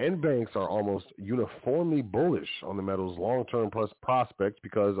and banks are almost uniformly bullish on the metal's long-term prospects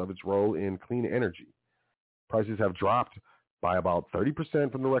because of its role in clean energy. Prices have dropped by about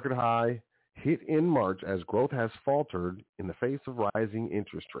 30% from the record high hit in March as growth has faltered in the face of rising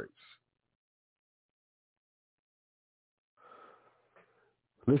interest rates.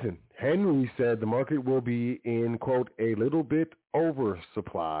 Listen, Henry said the market will be in, quote, a little bit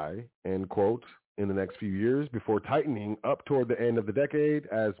oversupply, end quote, in the next few years before tightening up toward the end of the decade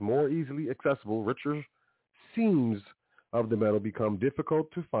as more easily accessible, richer seams of the metal become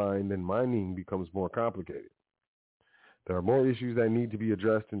difficult to find and mining becomes more complicated. There are more issues that need to be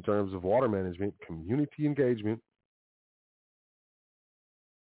addressed in terms of water management, community engagement,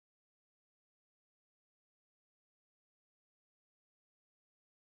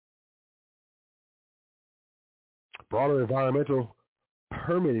 broader environmental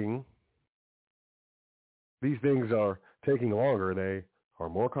permitting. These things are taking longer. They are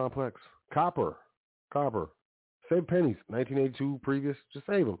more complex. Copper. Save pennies. 1982 previous. Just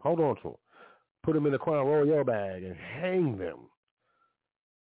save them. Hold on to them. Put them in a Crown Royal bag and hang them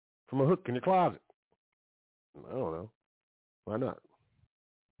from a hook in your closet. I don't know. Why not?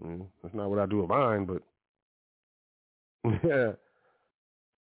 That's not what I do with mine, but yeah.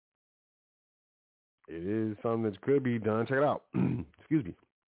 It is something that could be done. Check it out. Excuse me.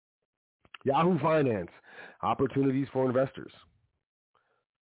 Yahoo Finance. Opportunities for investors.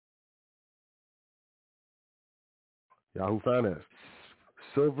 Yahoo Finance.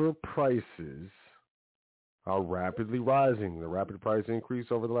 Silver prices are rapidly rising. The rapid price increase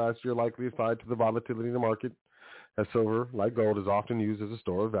over the last year likely is tied to the volatility in the market, as silver, like gold, is often used as a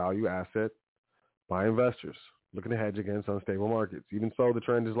store of value asset by investors looking to hedge against unstable markets. Even so, the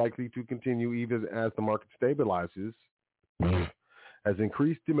trend is likely to continue even as the market stabilizes, as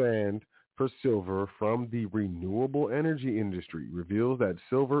increased demand for silver from the renewable energy industry reveals that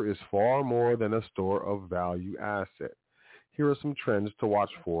silver is far more than a store of value asset. Here are some trends to watch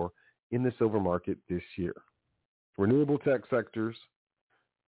for in the silver market this year. Renewable tech sectors,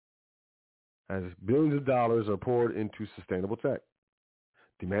 as billions of dollars are poured into sustainable tech.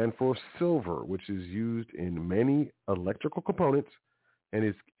 Demand for silver, which is used in many electrical components and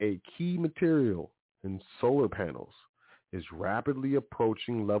is a key material in solar panels, is rapidly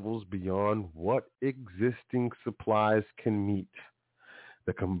approaching levels beyond what existing supplies can meet.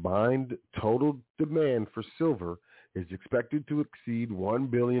 The combined total demand for silver is expected to exceed 1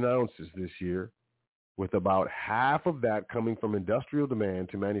 billion ounces this year, with about half of that coming from industrial demand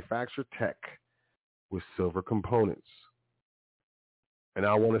to manufacture tech with silver components. And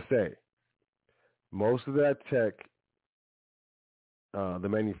I want to say, most of that tech, the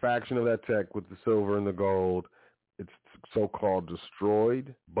manufacturing of that tech with the silver and the gold, it's so-called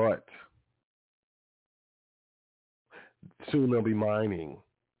destroyed, but soon they'll be mining.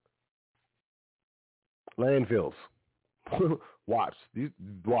 Landfills. Watch. They're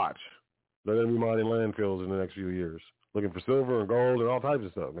going to be mining landfills in the next few years, looking for silver and gold and all types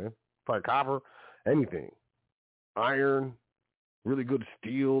of stuff, man. Probably copper, anything. Iron, really good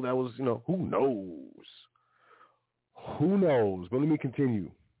steel. That was, who knows? Who knows? But let me continue.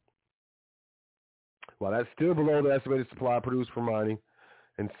 While that's still below the estimated supply produced for mining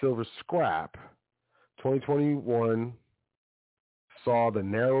and silver scrap, 2021 saw the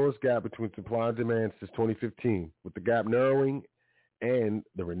narrowest gap between supply and demand since 2015, with the gap narrowing and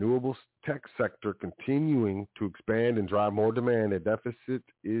the renewables tech sector continuing to expand and drive more demand. A deficit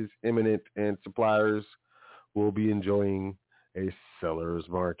is imminent, and suppliers will be enjoying a seller's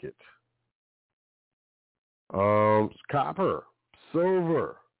market. Copper,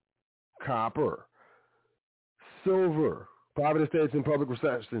 silver, private estates and public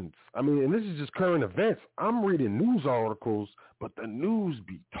recessions. I mean, and this is just current events. I'm reading news articles, but the news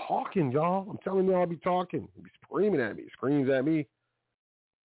be talking, y'all. I'm telling y'all, be talking. Be screaming at me, screams at me.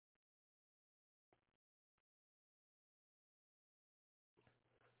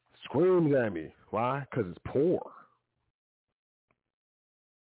 Screams at me. Why? Because it's poor.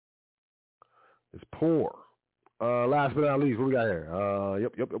 It's poor. Last but not least, what we got here?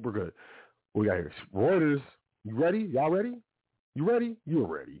 Yep, we're good. What we got here? Reuters. You ready? Y'all ready? You ready? You're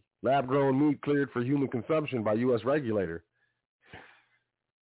ready. Lab-grown meat cleared for human consumption by U.S. regulator.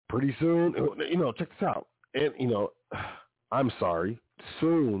 Pretty soon, check this out. And, I'm sorry.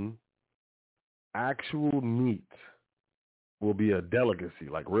 Soon, actual meat will be a delicacy,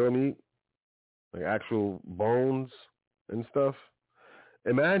 like real meat, like actual bones and stuff.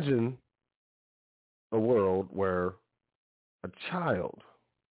 Imagine a world where a child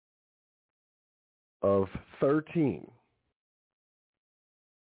of 13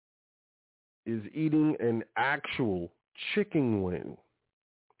 is eating an actual chicken wing,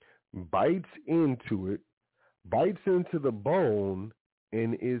 bites into the bone,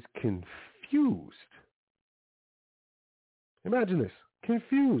 and is confused. Imagine this.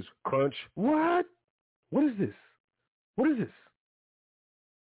 Confused. Crunch. What? What is this? What is this?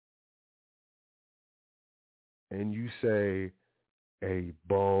 And you say, a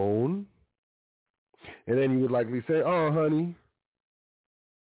bone. And then you would likely say, oh, honey,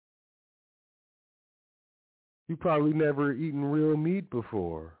 you probably never eaten real meat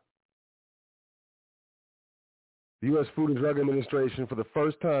before. The U.S. Food and Drug Administration for the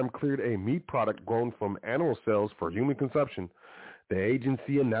first time cleared a meat product grown from animal cells for human consumption. The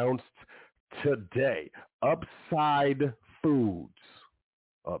agency announced today Upside Foods,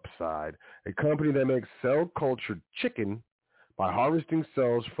 a company that makes cell-cultured chicken by harvesting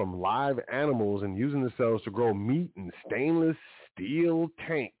cells from live animals and using the cells to grow meat in stainless steel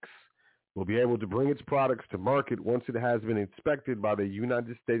tanks, will be able to bring its products to market once it has been inspected by the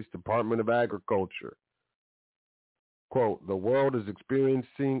United States Department of Agriculture. Quote, the world is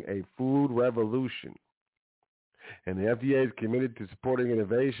experiencing a food revolution, and the FDA is committed to supporting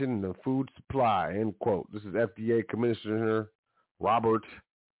innovation in the food supply, end quote. This is FDA Commissioner Robert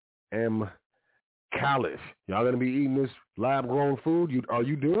M. Califf. Y'all going to be eating this lab-grown food? Are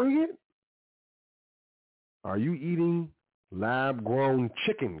you doing it? Are you eating lab-grown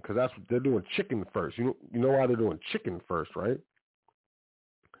chicken? Because that's what they're doing, chicken first. You know why they're doing chicken first, right?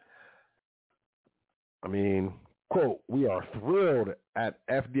 I mean, quote, we are thrilled at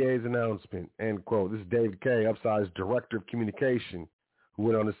FDA's announcement, end quote. This is David Kay, Upside's Director of Communication, who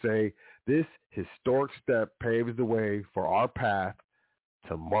went on to say, this historic step paves the way for our path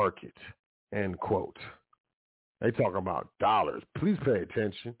to market, end quote. They talking about dollars. Please pay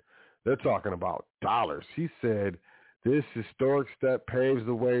attention. They're talking about dollars. He said This historic step paves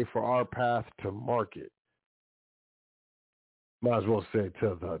the way for our path to market. Might as well say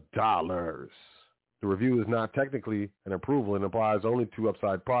to the dollars. The review is not technically an approval and applies only to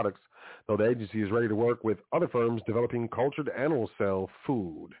Upside products, though the agency is ready to work with other firms developing cultured animal cell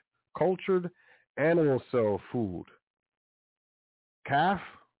food. Cultured animal cell food. Calf?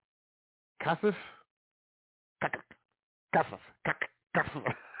 Cassif?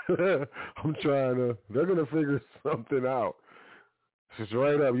 I'm trying to, they're going to figure something out.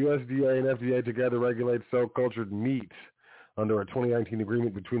 Straight up, USDA and FDA together regulate cell-cultured meat. Under a 2019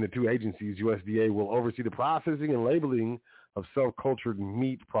 agreement between the two agencies, USDA will oversee the processing and labeling of cell-cultured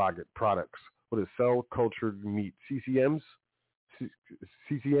meat products. What is cell-cultured meat? CCMs?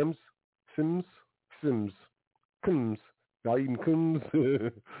 CCMs? Sims? Kums? Y'all eating Kums?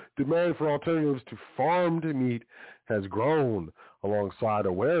 Demand for alternatives to farmed meat has grown alongside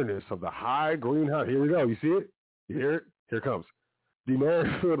awareness of the high greenhouse. Here we go. You see it? You hear it? Here it comes.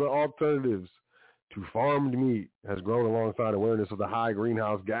 Demand for the alternatives to farmed meat has grown alongside awareness of the high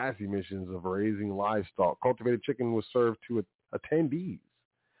greenhouse gas emissions of raising livestock. Cultivated chicken was served to attendees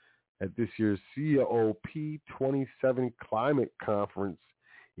at this year's COP27 climate conference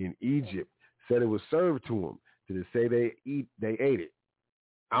in Egypt. Said it was served to them. Did it say they ate it?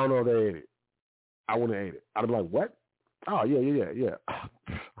 I don't know if they ate it. I wouldn't have ate it. I'd be like, what? Oh, yeah.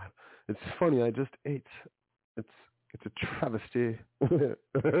 It's funny, I just ate. It's a travesty.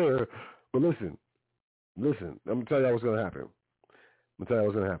 But listen, I'm going to tell you what's going to happen.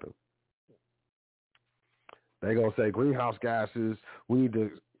 They're going to say greenhouse gases, we need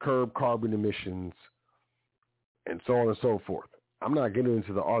to curb carbon emissions, and so on and so forth. I'm not getting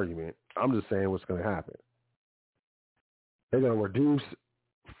into the argument. I'm just saying what's going to happen. They're going to reduce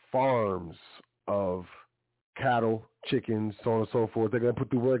farms of cattle, chickens, so on and so forth. They're going to put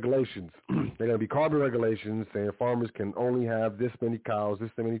through regulations. They're going to be carbon regulations saying farmers can only have this many cows,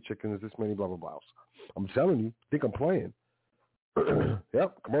 this many chickens, this many blah, blah, blah. I'm telling you, think I'm playing.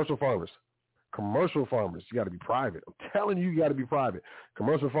 Yep, commercial farmers. You got to be private. I'm telling you, you got to be private.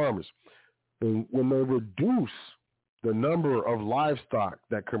 Commercial farmers. And when they reduce the number of livestock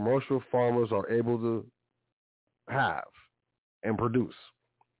that commercial farmers are able to have and produce,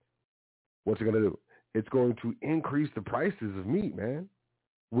 what's it going to do? It's going to increase the prices of meat, man,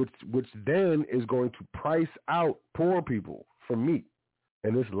 which then is going to price out poor people from meat.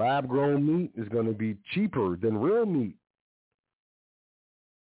 And this lab-grown meat is going to be cheaper than real meat.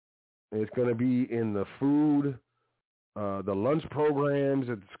 It's going to be in the food, the lunch programs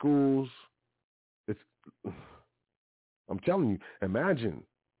at the schools. I'm telling you, imagine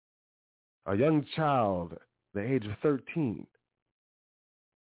a young child, the age of 13,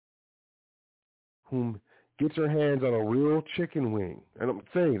 whom gets her hands on a real chicken wing. And I'm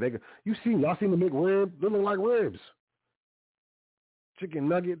saying, y'all seen the McRib? They look like ribs. Chicken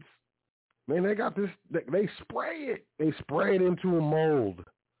nuggets. Man, they got this, they spray it. They spray it into a mold.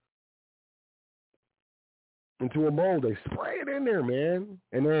 They spray it in there, man.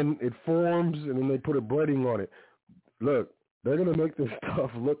 And then it forms, and then they put a breading on it. Look, they're going to make this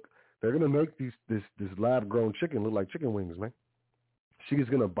stuff they're going to make this lab-grown chicken look like chicken wings, man. She's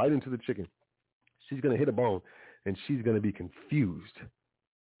going to bite into the chicken. She's going to hit a bone, and she's going to be confused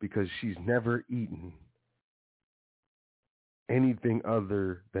because she's never eaten anything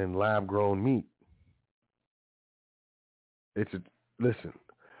other than lab-grown meat. Listen,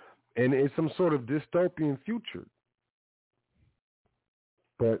 and it's some sort of dystopian future.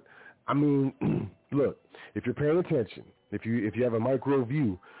 But, I mean, look, if you're paying attention, if you have a micro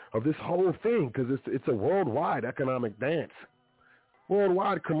view of this whole thing, because it's a worldwide economic dance,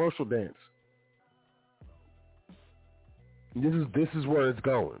 worldwide commercial dance. This is where it's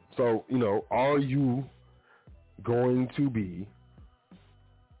going. So, are you going to be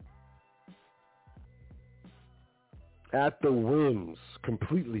at the whims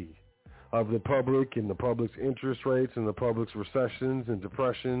completely of the public and the public's interest rates and the public's recessions and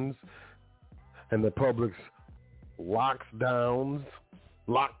depressions and the public's lockdowns,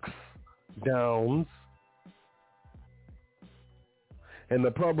 and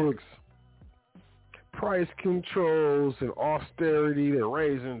the public's price controls and austerity? They're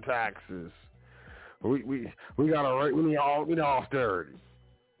raising taxes. We need austerity.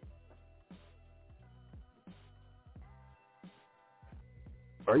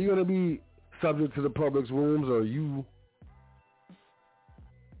 Are you going to be subject to the public's whims, or are you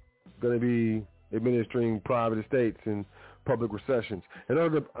going to be administering private estates and public recessions? In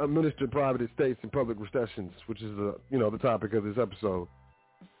order to administer private estates and public recessions, which is the topic of this episode.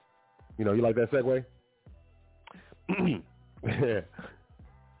 You like that segue? Yeah.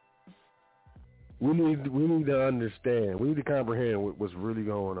 We need to understand. We need to comprehend what's really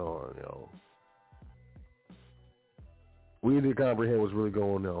going on, yo. We need to comprehend what's really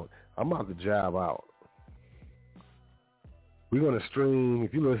going on. I'm about to jab out. We're going to stream.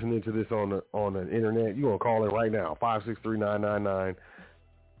 If you're listening to this on the internet, you're going to call in right now,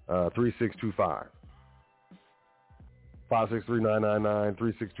 563-999-3625.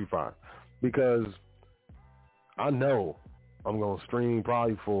 563-999-3625. Because I know I'm going to stream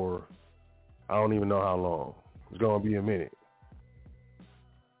probably for, I don't even know how long. It's going to be a minute.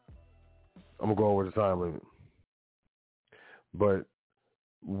 I'm going to go over the time limit. But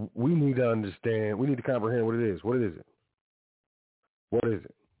we need to understand, we need to comprehend what it is. What is it? What is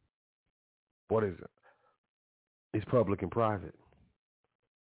it? What is it? It's public and private.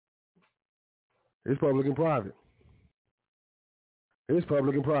 It's public and private. It's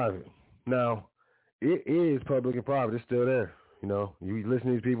public and private. Now, it is public and private. It's still there. You know, you listen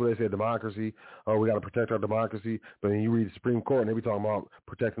to these people, they say democracy. Oh, we got to protect our democracy. But then you read the Supreme Court and they be talking about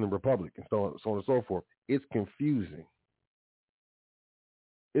protecting the republic and so on and so forth. It's confusing.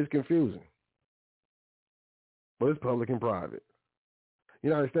 It's confusing. But it's public and private. The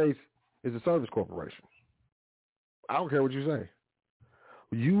United States is a service corporation. I don't care what you say.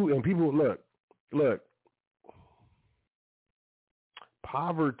 You and people, look.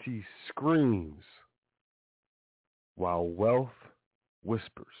 Poverty screams while wealth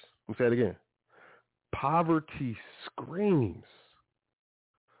whispers. Let me say it again. Poverty screams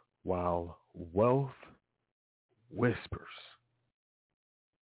while wealth whispers.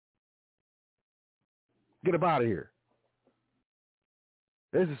 Get up out of here.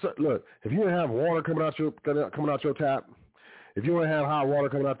 Look, if you don't have water coming out your tap, if you don't have hot water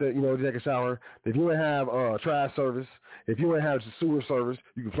coming out there, to take a shower, if you don't have trash service, if you don't have sewer service,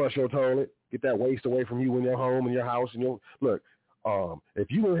 you can flush your toilet, get that waste away from you in your home, in your house, if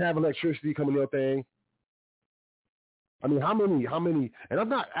you don't have electricity coming in your thing, I mean, how many, and I'm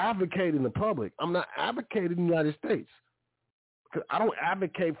not advocating the public, I'm not advocating the United States. I don't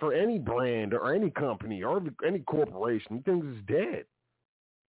advocate for any brand or any company or any corporation. Things is dead.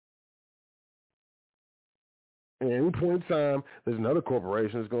 And at any point in time, there's another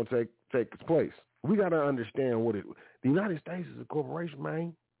corporation that's going to take its place. We got to understand the United States is a corporation,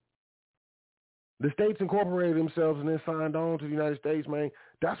 man. The states incorporated themselves and then signed on to the United States, man.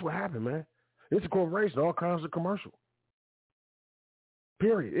 That's what happened, man. It's a corporation. All kinds of commercial.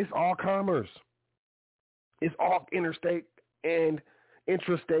 Period. It's all commerce. It's all interstate and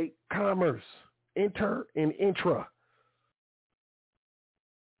intrastate commerce. Inter and intra.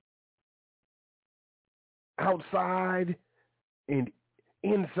 Outside and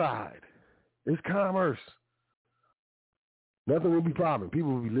inside. It's commerce. Nothing will be problem.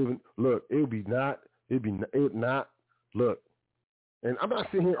 People will be living. Look, it would not. Look, and I'm not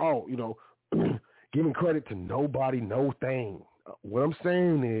sitting here, giving credit to nobody, no thing. What I'm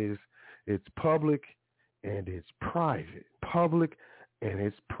saying is, it's public and it's private. Public and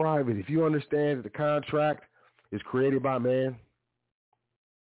it's private. If you understand that the contract is created by man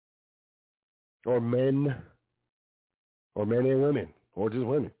or men and women or just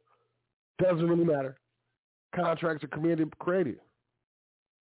women, doesn't really matter. Contracts are created.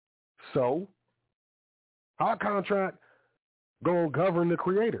 So, our contract gonna govern the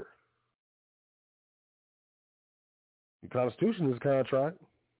creator. The Constitution is a contract.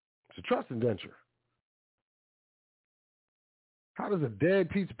 It's a trust indenture. How does a dead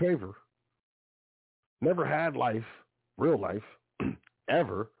piece of paper, never had life, real life,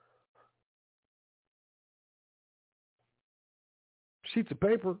 ever, sheets of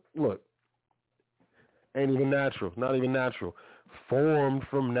paper, look, ain't even natural, not even natural, formed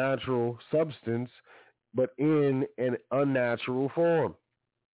from natural substance, but in an unnatural form,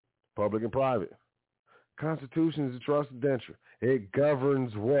 public and private. Constitution is a trust indenture. It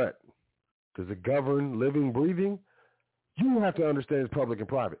governs what? Does it govern living, breathing? You have to understand it's public and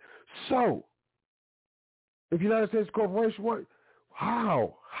private. So, if United States Corporation,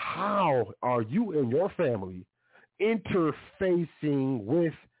 how are you and your family interfacing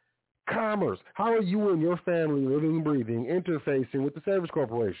with commerce? How are you and your family, living and breathing, interfacing with the Service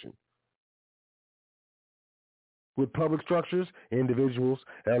Corporation? With public structures, individuals,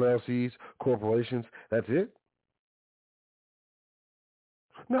 LLCs, corporations, that's it?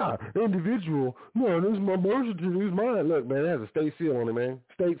 Nah, individual, no, this is my birth certificate, this is mine. Look, man, it has a state seal on it, man.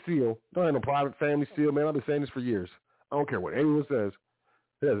 State seal. Don't have no private family seal, man. I've been saying this for years. I don't care what anyone says.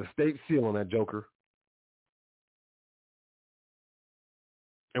 It has a state seal on that joker.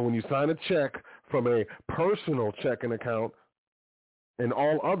 And when you sign a check from a personal checking account and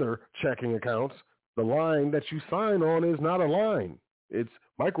all other checking accounts, the line that you sign on is not a line. It's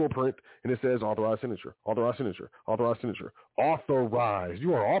microprint, and it says authorized signature, authorized signature, authorized signature, authorized.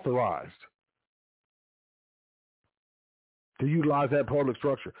 You are authorized to utilize that public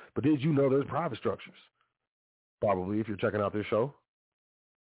structure. But did you know there's private structures? Probably, if you're checking out this show.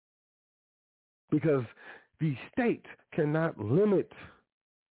 Because the state cannot limit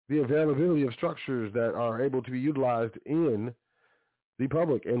the availability of structures that are able to be utilized in the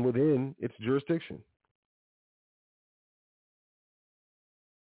public and within its jurisdiction.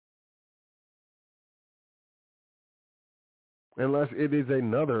 Unless it is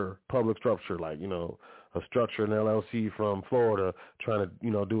another public structure, like, a structure, an LLC from Florida trying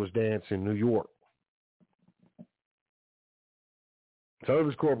to, do its dance in New York.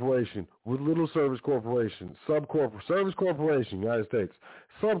 Service corporation with little service corporations, service corporation, United States,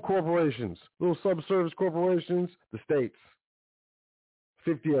 sub-corporations, little sub-service corporations, the states,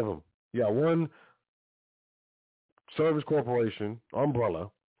 50 of them. You got one service corporation,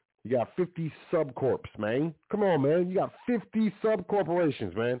 umbrella. You got 50 sub-corps, man. Come on, man. You got 50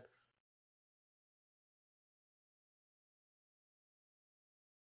 sub-corporations, man.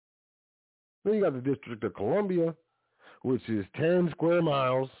 Then you got the District of Columbia, which is 10 square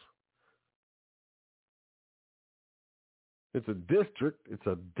miles. It's a district. It's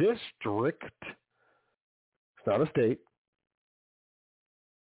a district. It's not a state.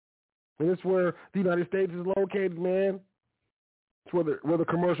 And it's where the United States is located, man. It's where the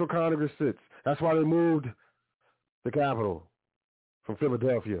commercial Congress sits. That's why they moved the capital from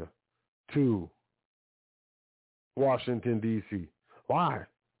Philadelphia to Washington, D.C. Why?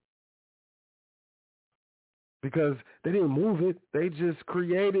 Because they didn't move it. They just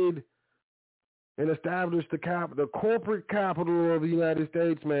created and established the corporate capital of the United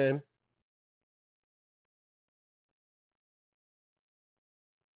States, man.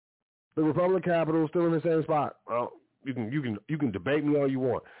 The Republic capital is still in the same spot. Well, you can debate me all you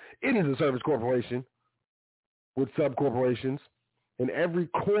want. It is a service corporation with sub-corporations, and every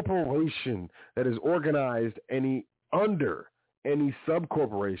corporation that is organized under any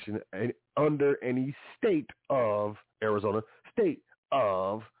sub-corporation and under any state of Arizona, state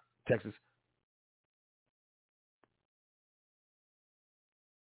of Texas,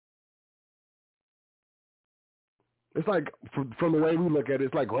 it's like, from the way we look at it,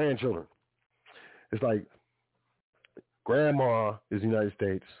 it's like grandchildren. It's like grandma is the United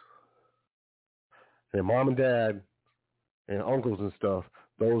States, and mom and dad and uncles and stuff,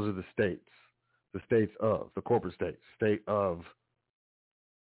 those are the states of, the corporate states, state of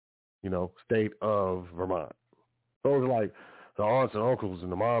Vermont. Those are like the aunts and uncles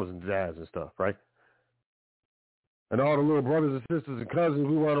and the moms and dads and stuff, right? And all the little brothers and sisters and cousins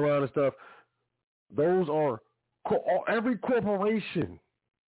who run around and stuff, those are every corporation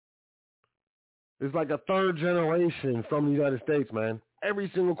is like a third generation from the United States, man.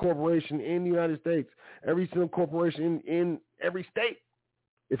 Every single corporation in the United States, every single corporation in every state,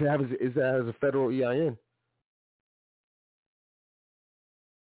 if it has a federal EIN.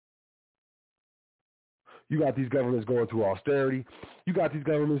 You got these governments going through austerity. You got these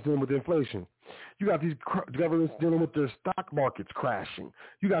governments dealing with inflation. You got these governments dealing with their stock markets crashing.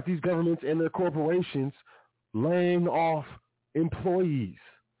 You got these governments and their corporations laying off employees.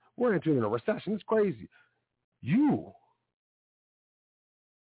 We're entering a recession. It's crazy. You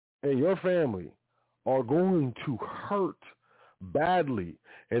and your family are going to hurt badly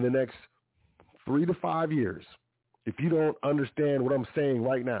in the next 3 to 5 years if you don't understand what I'm saying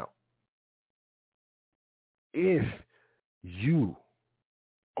right now. If you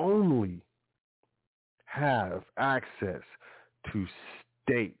only have access to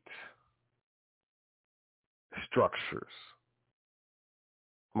state structures,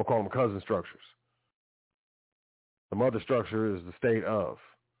 I'm going to call them cousin structures. The mother structure is the state of.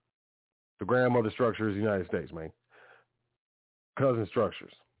 The grandmother structure is the United States, man. Cousin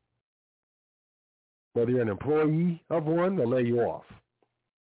structures. Whether you're an employee of one, they'll lay you off.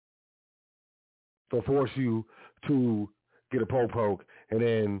 They'll force you to get a poke, and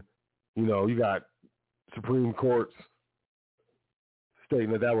then, you got Supreme Courts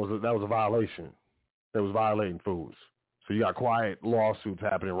stating that was a violation. That was violating foods. So you got quiet lawsuits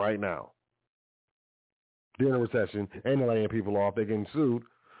happening right now. During a recession, and they're laying people off. They're getting sued.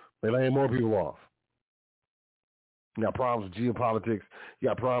 They're laying more people off. You got problems with geopolitics. You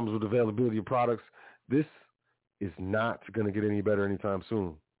got problems with availability of products. This is not going to get any better anytime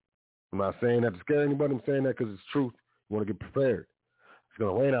soon. I'm not saying that to scare anybody. I'm saying that because it's truth. You want to get prepared. It's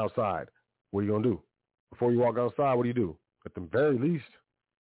going to rain outside. What are you going to do? Before you walk outside, what do? At the very least,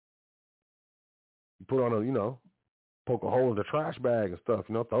 you put on poke a hole in the trash bag and stuff,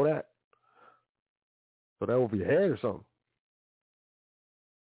 throw that over your head or something.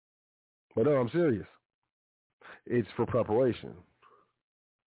 But no, I'm serious. It's for preparation.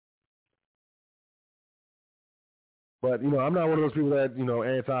 But, I'm not one of those people that,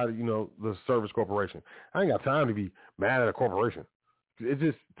 anti, the service corporation. I ain't got time to be mad at a corporation. It's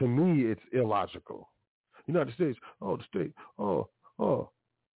just, to me, it's illogical. United States, the state, look,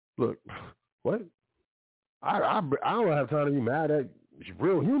 what? I don't have time to be mad at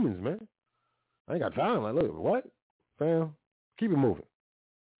real humans, man. I ain't got time. Like, look, what? Fam, keep it moving.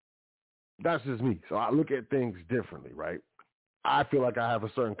 That's just me. So I look at things differently, right? I feel like I have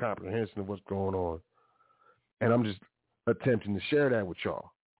a certain comprehension of what's going on. And I'm just attempting to share that with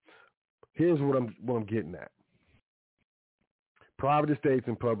y'all. Here's what I'm getting at. Private estates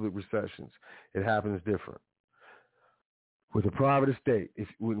and public recessions, it happens different. With a private estate,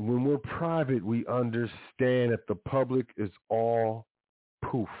 when we're private, we understand that the public is all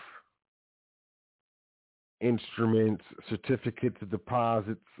poof. Instruments, certificates of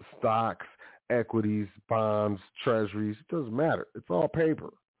deposits, stocks, equities, bonds, treasuries. It doesn't matter. It's all paper.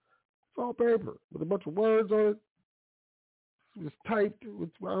 It's all paper with a bunch of words on it. It's typed.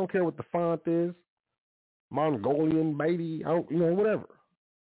 I don't care what the font is. Mongolian, Beatty, whatever.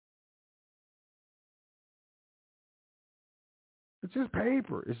 It's just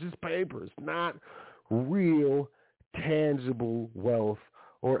paper. It's just paper. It's not real, tangible wealth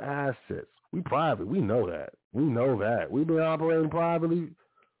or assets. We private. We know that. We know that. We've been operating privately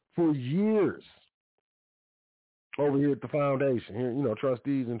for years over here at the foundation. Here,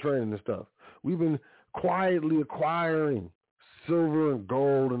 trustees and training and stuff. We've been quietly acquiring silver and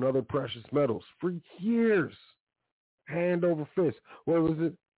gold and other precious metals for years, hand over fist. What was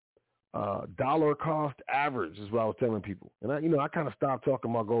it? Dollar cost average is what I was telling people. And I kind of stopped talking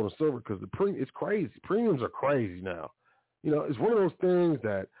about gold and silver because it's crazy. Premiums are crazy now. It's one of those things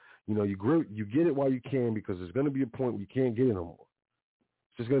that, you get it while you can because there's going to be a point where you can't get it no more.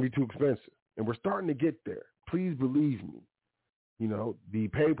 It's just going to be too expensive. And we're starting to get there. Please believe me. The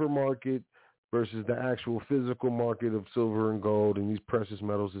paper market versus the actual physical market of silver and gold and these precious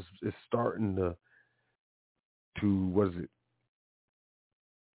metals is starting to what is it?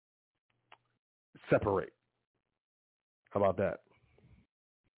 Separate. How about that?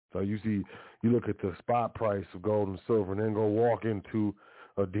 So you look at the spot price of gold and silver and then go walk into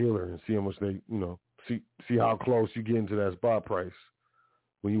a dealer and see how much they, see how close you get into that spot price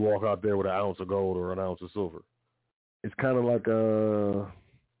when you walk out there with an ounce of gold or an ounce of silver. It's kind of like a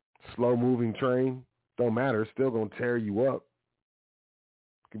slow-moving train. Don't matter. It's still going to tear you up.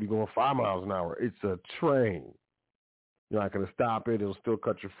 It could be going 5 miles an hour. It's a train. You're not going to stop it. It'll still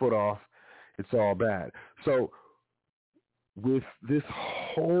cut your foot off. It's all bad. So with this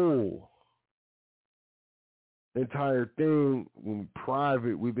whole entire thing, when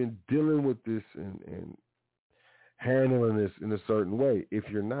private, we've been dealing with this and handling this in a certain way. If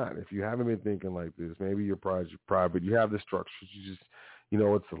you haven't been thinking like this, maybe you're private, you have the structures, you just,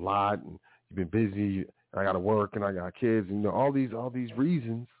 it's a lot, and you've been busy, I got to work, and I got kids, and all these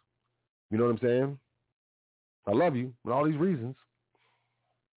reasons, you know what I'm saying? I love you, but all these reasons,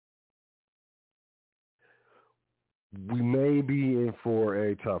 we may be in for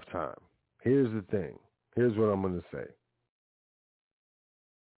a tough time. Here's the thing. Here's what I'm going to say.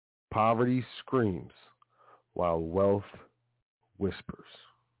 Poverty screams while wealth whispers.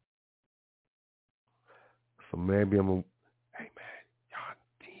 So maybe hey man,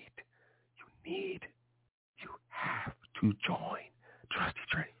 you have to join trustee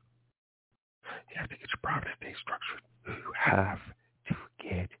training. You have to get your private estate structured. You have to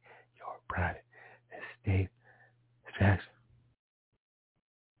get your private estate structured.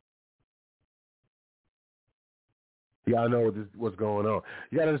 You gotta know what's going on.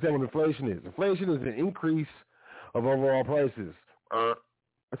 You gotta understand what inflation is. Inflation is an increase of overall prices.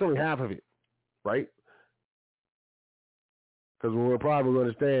 That's only half of it, right? Because when we're private, we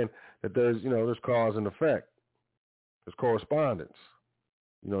understand that there's cause and effect. There's correspondence.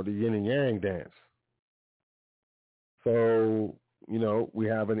 The yin and yang dance. So, we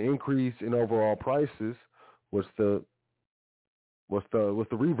have an increase in overall prices. What's the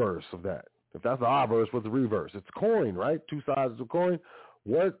reverse of that? If that's the obverse, what's the reverse? It's a coin, right? Two sides of a coin.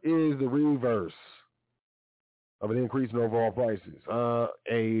 What is the reverse of an increase in overall prices?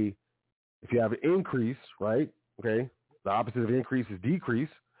 If you have an increase, right? Okay. The opposite of increase is decrease.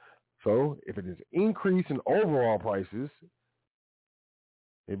 So if it is increase in overall prices,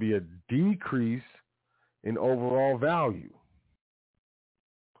 it'd be a decrease in overall value.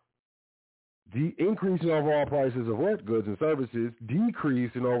 The increase in overall prices of what? Goods and services.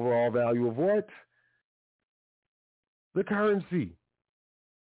 Decrease in overall value of what? The currency.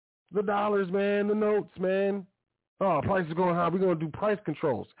 The dollars, man. The notes, man. Oh, price is going high. We're going to do price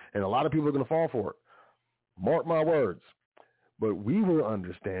controls. And a lot of people are going to fall for it. Mark my words. But we will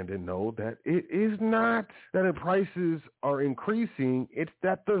understand and know that it is not that the prices are increasing. It's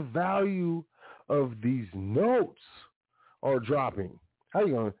that the value of these notes are dropping. How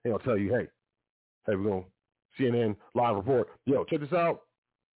you going to, they'll tell you, hey, we're going to CNN live report. Yo, check this out.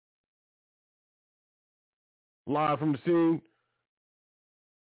 Live from the scene.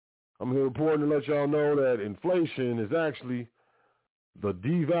 I'm here reporting to let y'all know that inflation is actually the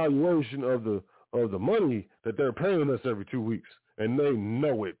devaluation of the money that they're paying us every 2 weeks. And they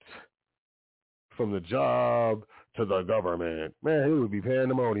know it. From the job to the government. Man, it would be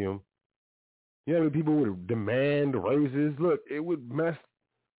pandemonium. You know how many people would demand raises? Look, it would mess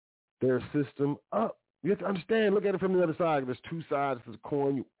their system up. You have to understand, look at it from the other side. There's two sides to the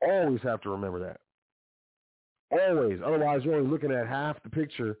coin. You always have to remember that. Always. Otherwise, you're only looking at half the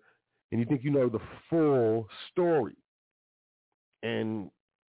picture and you think you know the full story. And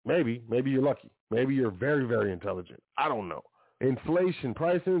maybe you're lucky. Maybe you're very, very intelligent. I don't know. Inflation,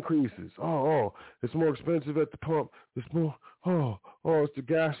 price increases. Oh, it's more expensive at the pump. It's more, it's the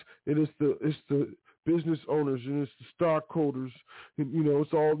gas. It's the business owners and it's the stockholders. And,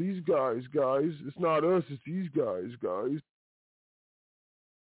 it's all these guys. It's not us, it's these guys.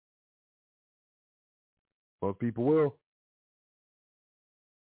 Most people will.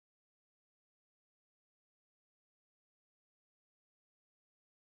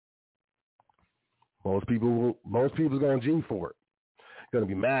 Most people are going to G for it. Going to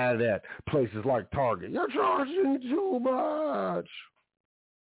be mad at places like Target. You're charging too much.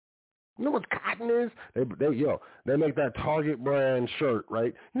 You know what cotton is? They make that Target brand shirt,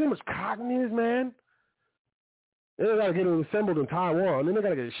 right? You know what cotton is, man? They got to get it assembled in Taiwan. Then they got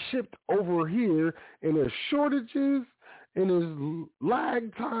to get it shipped over here. And there's shortages. And there's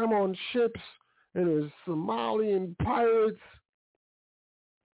lag time on ships. And there's Somalian pirates.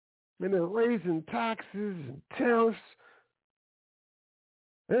 And they're raising taxes and tariffs.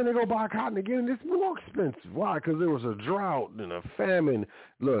 And then they go buy cotton again, and it's more expensive. Why? Because there was a drought and a famine.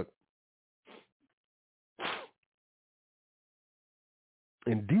 Look.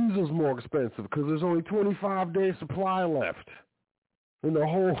 And diesel's more expensive because there's only 25-day supply left in the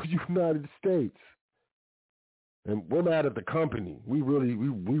whole United States. And we're mad at the company. We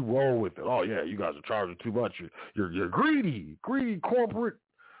roll with it. Oh, yeah, you guys are charging too much. You're greedy corporate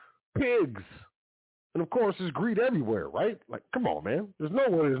pigs. And, of course, there's greed everywhere, right? Like, come on, man. There's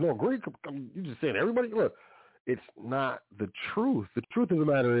no greed. You just saying everybody? Look, it's not the truth. The truth of the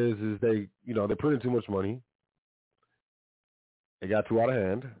matter is they printed too much money. It got too out of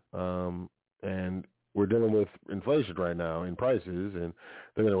hand. And we're dealing with inflation right now in prices, and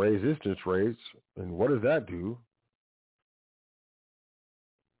they're going to raise interest rates. And what does that do?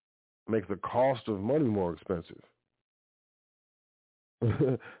 Make the cost of money more expensive.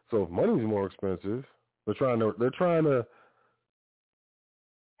 So if money's more expensive, they're trying to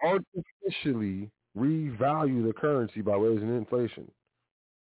artificially revalue the currency by raising inflation.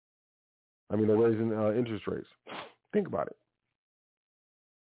 I mean, they're raising interest rates. Think about it.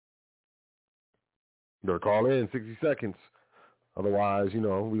 You better call in 60 seconds. Otherwise, we're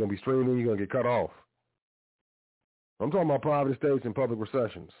going to be streaming. You're going to get cut off. I'm talking about private estates and public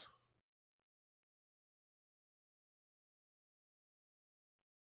recessions.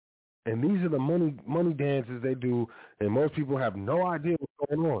 And these are the money dances they do, and most people have no idea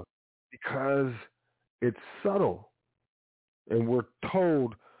what's going on because it's subtle, and we're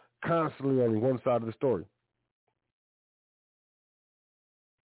told constantly on one side of the story.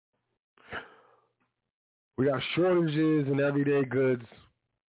 We got shortages in everyday goods,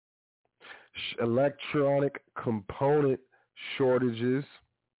 electronic component shortages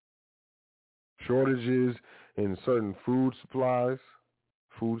in certain food supplies,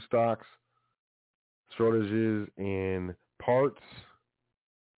 food stocks, shortages in parts,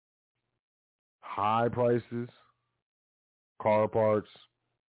 high prices, car parts,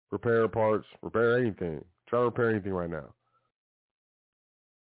 repair anything. Try to repair anything right now.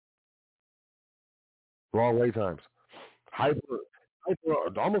 Long wait times.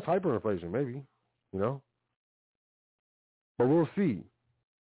 Almost hyperinflation, maybe, But we'll see.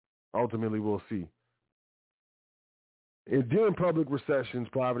 Ultimately, we'll see. During public recessions,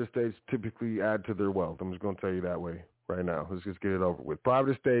 private estates typically add to their wealth. I'm just going to tell you that way right now. Let's just get it over with.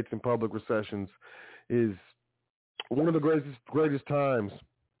 Private estates and public recessions is one of the greatest times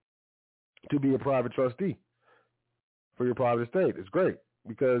to be a private trustee for your private estate. It's great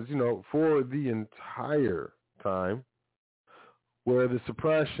because, for the entire time where the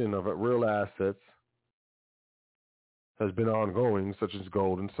suppression of real assets has been ongoing, such as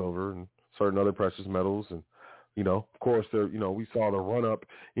gold and silver and certain other precious metals and Of course, we saw the run-up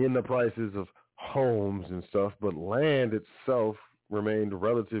in the prices of homes and stuff, but land itself remained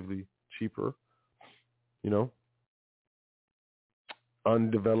relatively cheaper.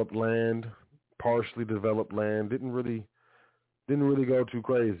 Undeveloped land, partially developed land didn't really go too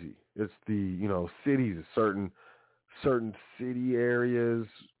crazy. It's the cities, certain city areas,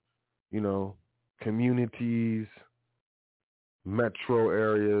 communities, metro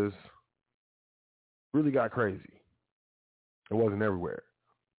areas really got crazy. It wasn't everywhere.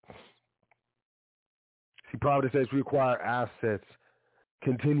 See, private estates require assets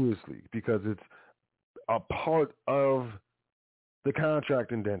continuously because it's a part of the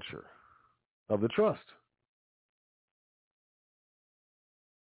contract indenture of the trust.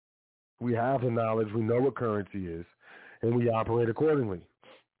 We have the knowledge, we know what currency is, and we operate accordingly.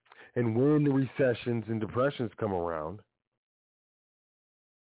 And when the recessions and depressions come around,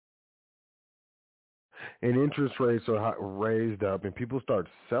 and interest rates are raised up, and people start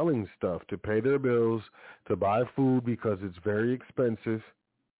selling stuff to pay their bills, to buy food because it's very expensive,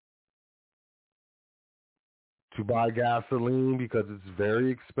 to buy gasoline because it's very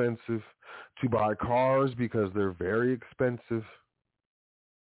expensive, to buy cars because they're very expensive,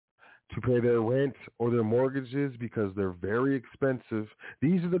 to pay their rent or their mortgages because they're very expensive.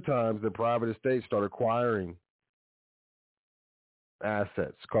 These are the times that private estates start acquiring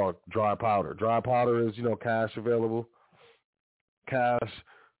assets called dry powder. Dry powder is, cash available, cash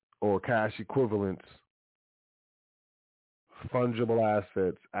or cash equivalents, fungible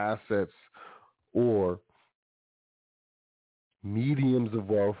assets, or mediums of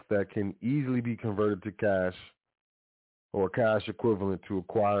wealth that can easily be converted to cash or cash equivalent to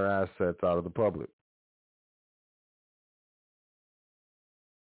acquire assets out of the public.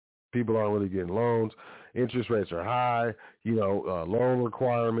 People aren't really getting loans. Interest rates are high. Loan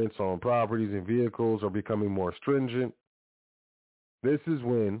requirements on properties and vehicles are becoming more stringent. This is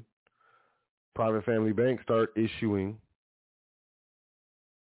when private family banks start issuing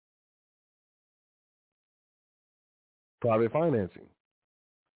private financing.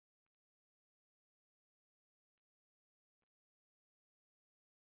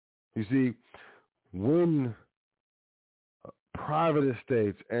 You see, when private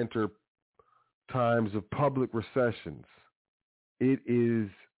estates enter times of public recessions, it is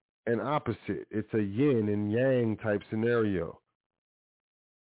an opposite. It's a yin and yang type scenario.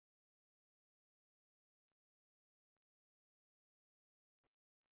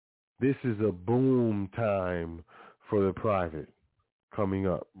 This is a boom time for the private coming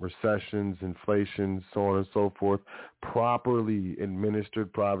up. Recessions, inflation, so on and so forth. Properly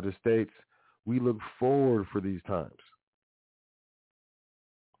administered private estates. We look forward for these times.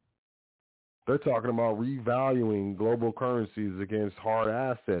 They're talking about revaluing global currencies against hard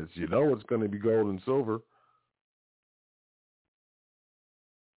assets. It's going to be gold and silver.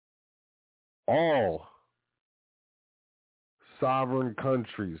 All sovereign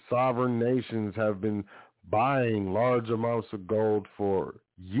countries, sovereign nations have been buying large amounts of gold for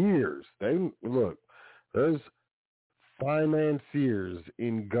years. There's financiers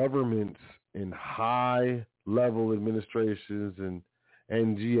in governments, in high-level administrations, and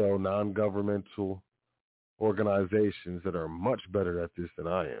NGO, non-governmental organizations that are much better at this than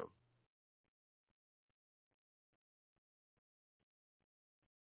I am.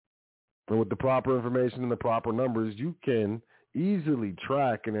 And with the proper information and the proper numbers, you can easily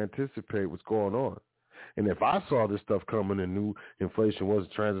track and anticipate what's going on. And if I saw this stuff coming and knew inflation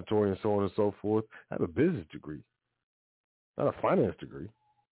wasn't transitory and so on and so forth, I have a business degree, not a finance degree.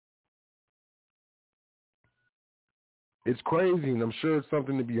 It's crazy, and I'm sure it's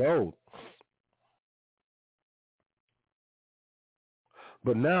something to behold.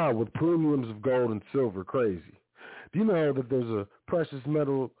 But now, with premiums of gold and silver crazy, do you know that there's a precious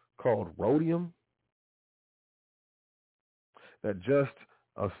metal called rhodium that just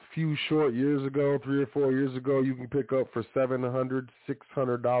a few short years ago, 3 or 4 years ago, you can pick up for $700,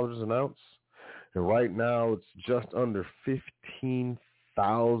 $600 an ounce? And right now, it's just under $15,000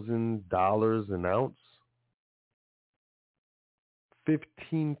 an ounce.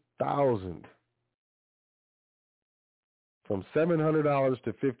 $15,000. From $700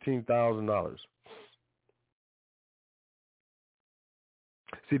 to $15,000.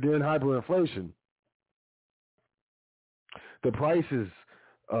 See, during hyperinflation, the prices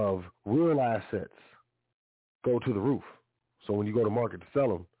of real assets go to the roof. So when you go to market to sell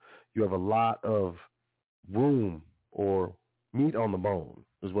them, you have a lot of room or meat on the bone,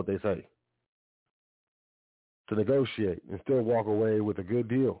 is what they say, to negotiate and still walk away with a good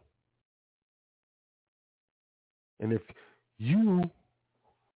deal. And if you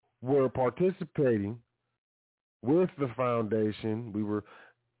were participating with the foundation. We were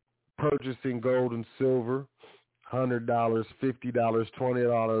purchasing gold and silver, $100, $50,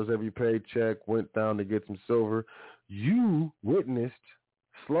 $20, every paycheck went down to get some silver. You witnessed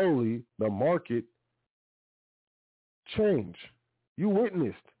slowly the market change. You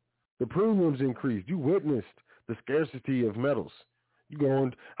witnessed the premiums increase. You witnessed the scarcity of metals.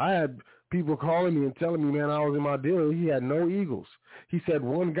 I had people calling me and telling me, man, I was in my dealer. He had no eagles. He said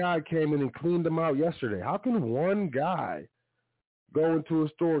one guy came in and cleaned them out yesterday. How can one guy go into a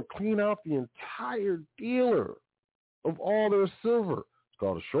store and clean out the entire dealer of all their silver? It's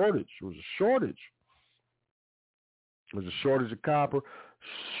called a shortage. It was a shortage. There's a shortage of copper,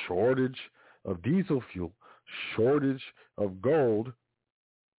 shortage of diesel fuel, shortage of gold.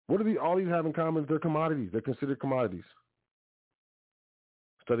 What do all these have in common? They're commodities. They're considered commodities.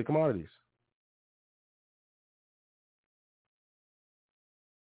 Study commodities.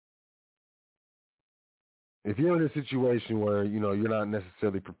 If you're in a situation where, you're not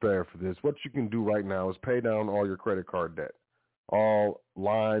necessarily prepared for this, what you can do right now is pay down all your credit card debt, all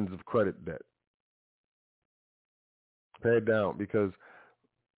lines of credit debt. Pay it down, because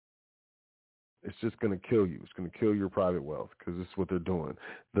it's just going to kill you. It's going to kill your private wealth, because this is what they're doing.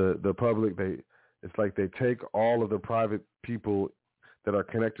 The public, it's like they take all of the private people that are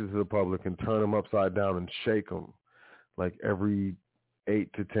connected to the public and turn them upside down and shake them like every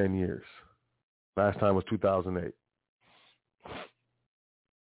 8 to 10 years. Last time was 2008.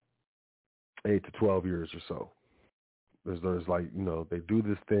 8 to 12 years or so. There's like, they do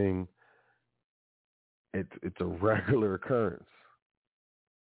this thing. It's a regular occurrence.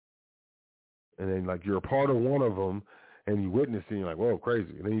 And then, like, you're a part of one of them, and you witness it, and you're like, whoa,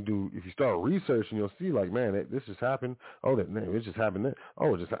 crazy. And then if you start researching, you'll see, like, man, this just happened. Oh, it just happened there.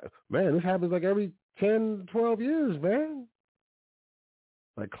 Oh, man, this happens like every 10, 12 years, man.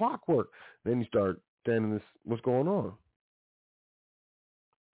 Like clockwork. Then you start standing this, what's going on?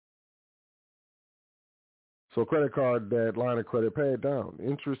 So credit card debt, line of credit, pay it down.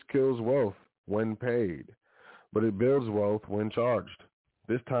 Interest kills wealth when paid, but it builds wealth when charged.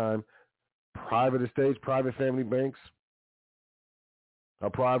 This time, private estates, private family banks are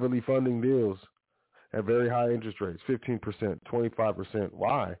privately funding deals at very high interest rates, 15%, 25%.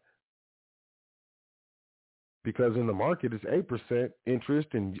 Why? Because in the market, it's 8% interest,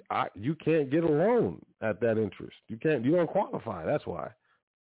 and you can't get a loan at that interest. You don't qualify. That's why.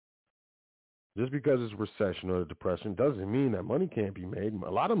 Just because it's a recession or a depression doesn't mean that money can't be made.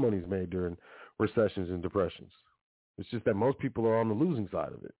 A lot of money is made during recessions and depressions. It's just that most people are on the losing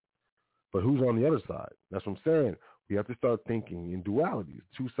side of it. But who's on the other side? That's what I'm saying. We have to start thinking in dualities,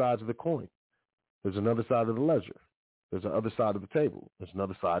 two sides of the coin. There's another side of the ledger. There's another side of the table. There's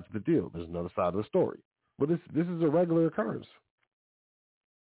another side to the deal. There's another side of the story. But this is a regular occurrence.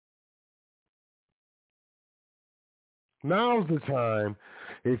 Now's the time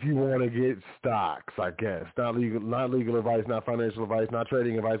if you want to get stocks, I guess. Not legal advice, not financial advice, not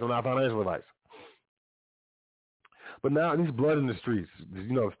trading advice, or not financial advice. But now these blood in the streets,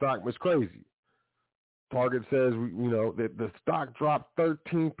 stock was crazy. Target says, that the stock dropped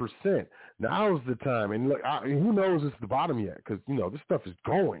 13%. Now's the time. And look, who knows it's the bottom yet? Because, this stuff is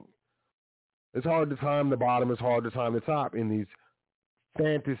going. It's hard to time the bottom. It's hard to time the top in these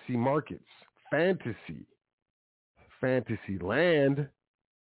fantasy markets. Fantasy land.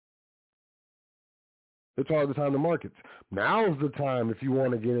 It's hard to time the markets. Now's the time if you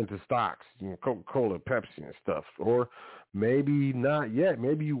want to get into stocks, Coca-Cola, Pepsi and stuff. Or maybe not yet.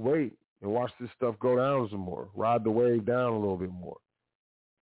 Maybe you wait and watch this stuff go down some more. Ride the wave down a little bit more.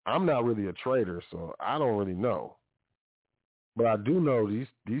 I'm not really a trader, so I don't really know. But I do know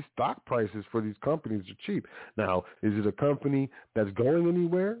these stock prices for these companies are cheap. Now, is it a company that's going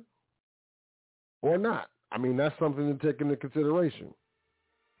anywhere or not? I mean, that's something to take into consideration.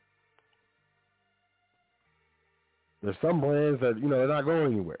 There's some brands that, they're not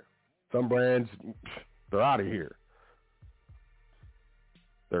going anywhere. Some brands, they're out of here.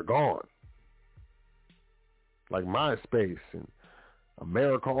 They're gone. Like MySpace and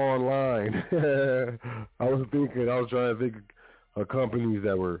America Online. I was trying to think of companies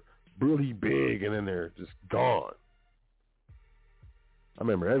that were really big and then they're just gone. I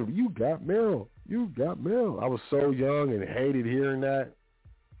remember, you got mail. I was so young and hated hearing that.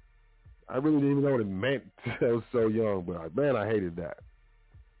 I really didn't even know what it meant. I was so young, but man, I hated that.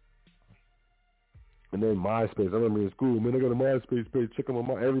 And then MySpace. I remember in school, man, I got a MySpace page. Check on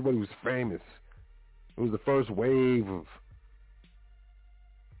my everybody was famous. It was the first wave of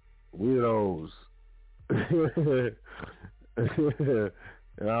weirdos. And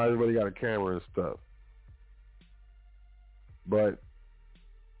now everybody got a camera and stuff. But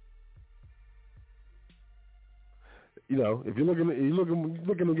if you're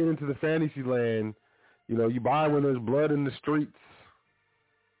looking to get into the fantasy land, you buy when there's blood in the streets.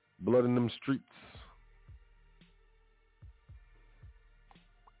 Blood in them streets.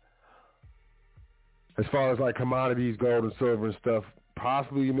 As far as like commodities, gold and silver and stuff,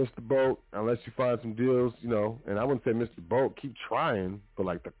 possibly you missed the boat unless you find some deals, and I wouldn't say miss the boat, keep trying, but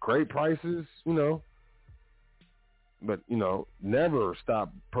like the great prices, but, never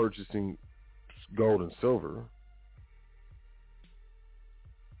stop purchasing gold and silver.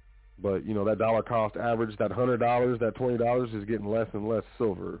 But, that dollar cost average, that $100, that $20 is getting less and less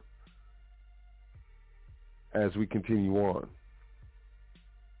silver as we continue on.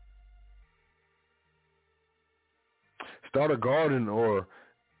 Start a garden or,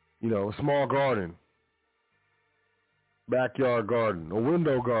 a small garden, backyard garden, a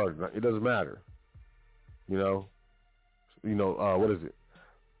window garden. It doesn't matter. What is it?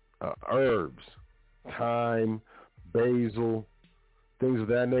 Herbs, thyme, basil, things of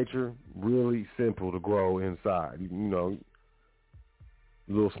that nature. Really simple to grow inside.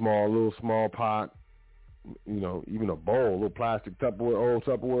 Little small pot. Even a bowl, a little plastic old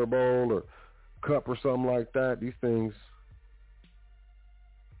Tupperware bowl or cup or something like that. These things.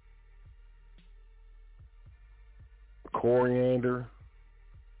 Coriander.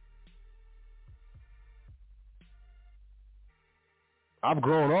 I've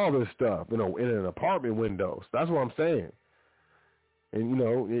grown all this stuff, in an apartment window. So that's what I'm saying. And,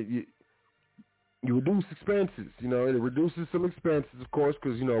 you reduce expenses. It reduces some expenses, of course,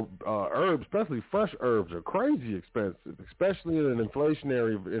 because, herbs, especially fresh herbs, are crazy expensive, especially in an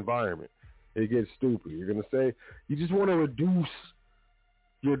inflationary environment. It gets stupid. You're going to say you just want to reduce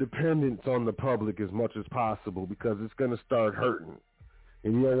your dependence on the public as much as possible because it's going to start hurting.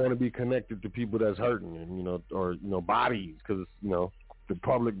 And you don't want to be connected to people that's hurting and, or bodies because, the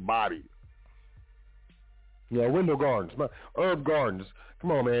public body. Window gardens, herb gardens.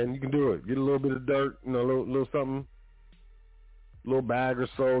 Come on, man, you can do it. Get a little bit of dirt, a little something, a little bag or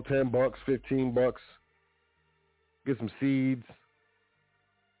so, $10, $15. Get some seeds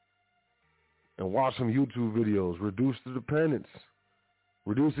and watch some YouTube videos. Reduce the dependence.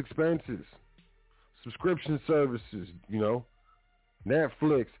 Reduce expenses. Subscription services,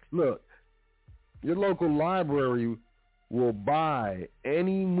 Netflix. Look, your local library will buy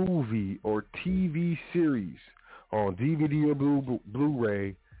any movie or TV series on DVD or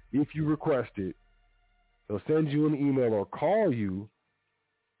Blu-ray if you request it. They'll send you an email or call you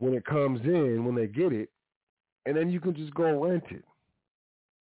when it comes in, when they get it, and then you can just go rent it.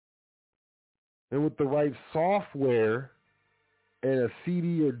 And with the right software and a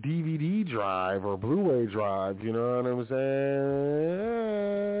CD or DVD drive or Blu-ray drive, you know what I'm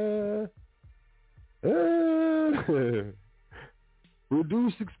saying?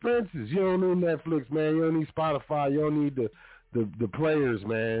 Reduce expenses. You don't need Netflix, man. You don't need Spotify. You don't need the players,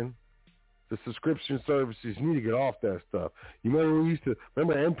 man. The subscription services. You need to get off that stuff. You remember when we used to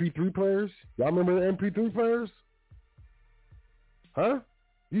remember MP3 players? Y'all remember the MP3 players? Huh?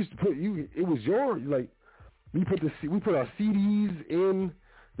 You used to put it was yours. Like we put our CDs in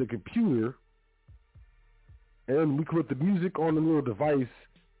the computer, and we put the music on the little device.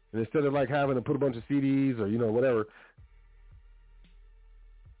 And instead of like having to put a bunch of CDs or whatever.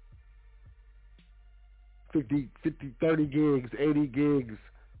 50, 30 gigs, 80 gigs,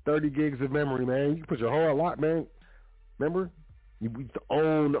 30 gigs of memory, man. You can put your whole lot, man. Remember? You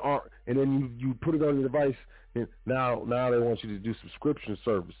own art, and then you put it on your device, and now they want you to do subscription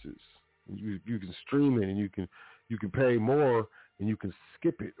services. You can stream it, and you can pay more, and you can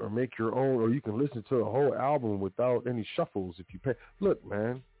skip it or make your own, or you can listen to the whole album without any shuffles if you pay. Look,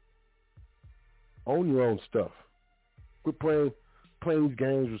 man, own your own stuff. Quit playing these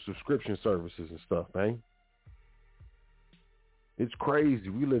games with subscription services and stuff, man. It's crazy.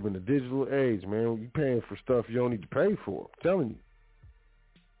 We live in a digital age, man. You're paying for stuff you don't need to pay for. I'm telling you.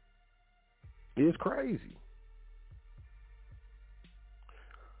 It's crazy.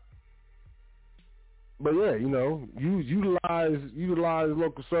 But yeah, utilize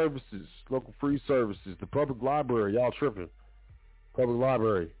local services, local free services. The public library, y'all tripping. Public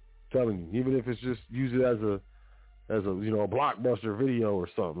library, I'm telling you. Even if it's just use it as a a Blockbuster video or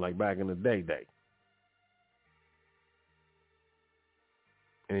something like back in the day.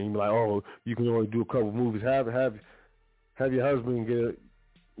 And you be like, oh, you can only do a couple movies. Have your husband get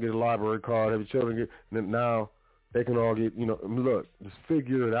a library card. Have your children get. And then now they can all get. Look, just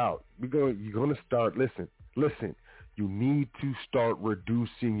figure it out. You're gonna start. Listen. You need to start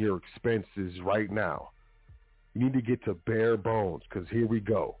reducing your expenses right now. You need to get to bare bones because here we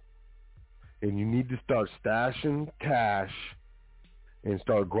go. And you need to start stashing cash and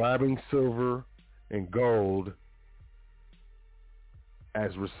start grabbing silver and gold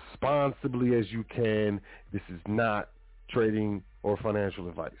as responsibly as you can. This is not trading or financial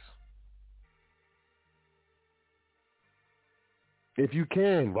advice. If you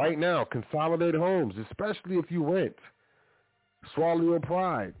can, right now, consolidate homes, especially if you rent. Swallow your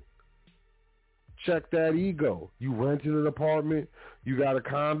pride. Check that ego. You rented an apartment, you got a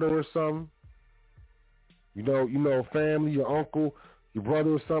condo or something. You know, family, your uncle, your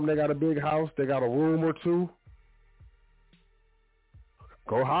brother or something, they got a big house, they got a room or two.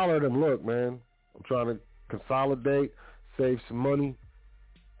 Go holler at them. Look, man, I'm trying to consolidate, save some money.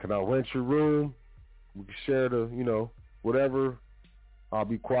 Can I rent your room? We can share the, whatever. I'll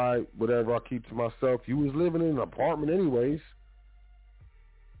be quiet, whatever I'll keep to myself. You was living in an apartment anyways.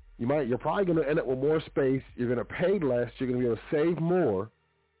 You're probably going to end up with more space. You're going to pay less. You're going to be able to save more.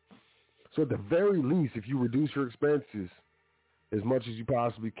 So at the very least, if you reduce your expenses as much as you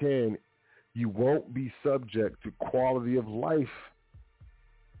possibly can, you won't be subject to quality of life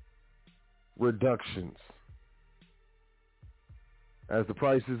reductions. As the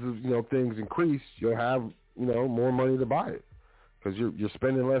prices of, things increase, you'll have, more money to buy it. Because you're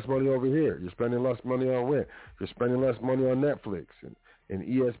spending less money over here. You're spending less money on rent. You're spending less money on Netflix and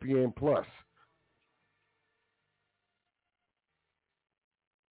ESPN Plus.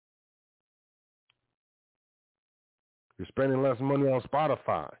 You're spending less money on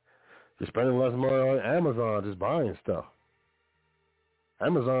Spotify. You're spending less money on Amazon just buying stuff.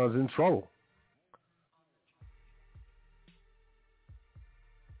 Amazon's in trouble.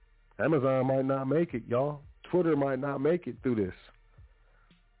 Amazon might not make it, y'all. Twitter might not make it through this.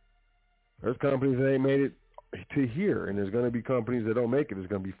 There's companies that ain't made it to here, and there's going to be companies that don't make it. There's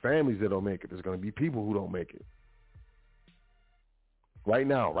going to be families that don't make it. There's going to be people who don't make it. Right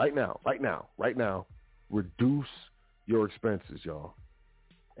now, reduce your expenses, y'all.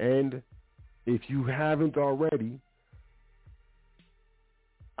 And if you haven't already,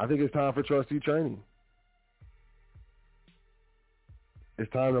 I think it's time for trustee training.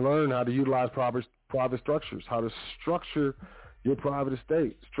 It's time to learn how to utilize private structures, how to structure your private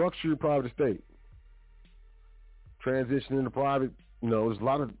estate. Structure your private estate. Transition into private, there's a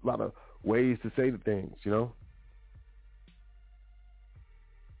lot of ways to say the things,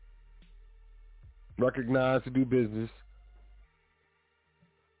 Recognize to do business.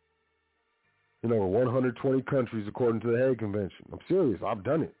 120 countries according to the Hague Convention. I'm serious. I've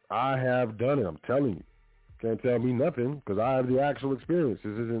done it. I have done it. I'm telling you. Can't tell me nothing because I have the actual experience.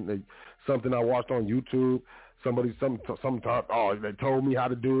 This isn't something I watched on YouTube. Somebody, they told me how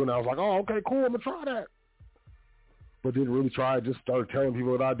to do it, and I was like, oh, okay, cool, I'm going to try that. But didn't really try it, just started telling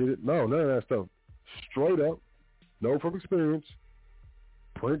people that I did it. No, none of that stuff. Straight up, know from experience.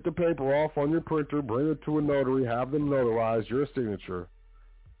 Print the paper off on your printer, bring it to a notary, have them notarize your signature.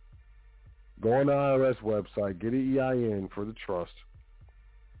 Go on the IRS website, get an EIN for the trust.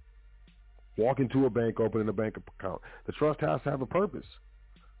 Walk into a bank, opening a bank account. The trust has to have a purpose.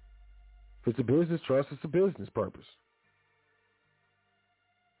 If it's a business trust, it's a business purpose.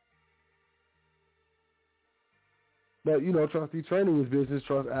 But, trustee training is business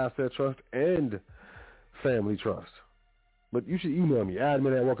trust, asset trust, and family trust. But you should email me,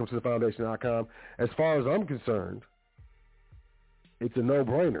 admin@welcometothefoundation.com. As far as I'm concerned, it's a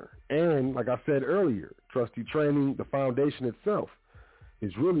no-brainer. And like I said earlier, trustee training, the foundation itself,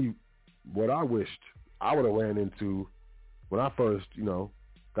 is really what I wished I would have ran into when I first,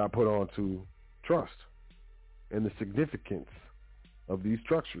 got put on to trust and the significance of these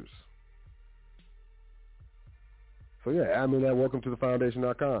structures. So yeah,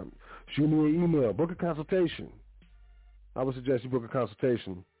 admin@welcometothefoundation.com. Shoot me an email, book a consultation. I would suggest you book a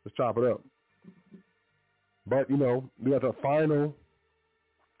consultation. Let's chop it up. But, we got the final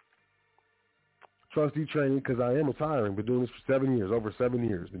trustee training because I am retiring. Been doing this for 7 years, over 7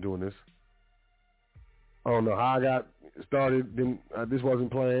 years. Been doing this. I don't know how I got started. This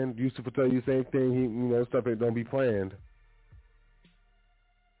wasn't planned. Yusuf will tell you the same thing. Stuff that don't be planned.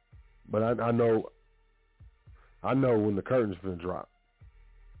 But I know when the curtain's going to drop.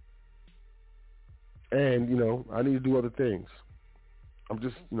 And, I need to do other things. I'm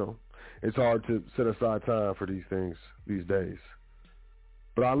just, it's hard to set aside time for these things these days.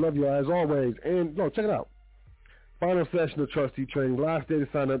 But I love you as always. And, check it out. Final session of trustee training. Last day to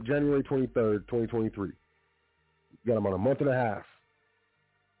sign up, January 23rd, 2023. You got them on a month and a half.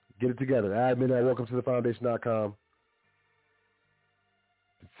 Get it together. admin@welcometothefoundation.com.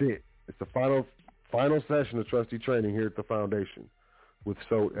 That's it. It's the final session of trustee training here at the foundation with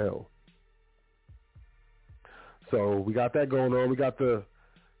SOT L. So we got that going on. We got the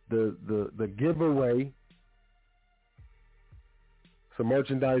giveaway, some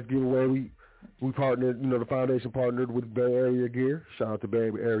merchandise giveaway. We partnered, the foundation partnered with Bay Area Gear. Shout out to Bay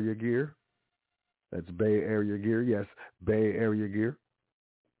Area Gear. That's Bay Area Gear. Yes, Bay Area Gear.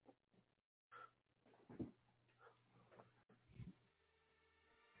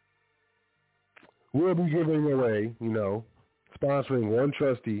 We'll be giving away, sponsoring one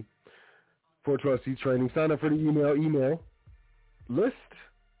trustee for trustee training. Sign up for the email list.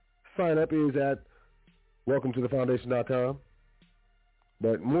 Sign up is at welcometothefoundation.com.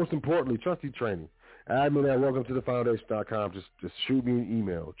 But most importantly, trustee training. Admin at welcometothefoundation.com. Just shoot me an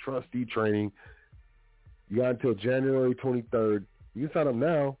email. Trustee training. You got until January 23rd. You can sign up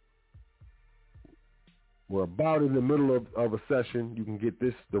now. We're about in the middle of a session. You can get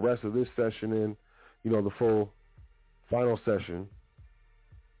the rest of this session in, the full final session.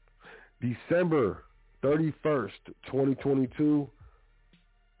 December 31st, 2022,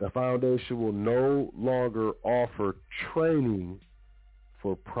 the foundation will no longer offer training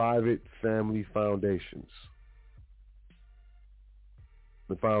for private family foundations.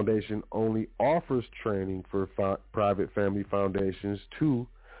 The foundation only offers training for private family foundations to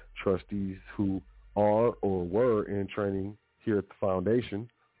trustees who are or were in training here at the foundation,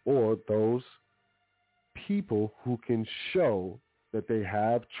 or those people who can show that they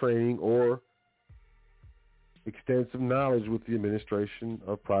have training or extensive knowledge with the administration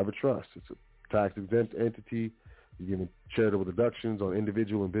of private trust. It's a tax-exempt entity. You're getting charitable deductions on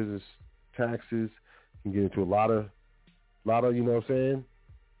individual and business taxes. You can get into a lot of, you know what I'm saying?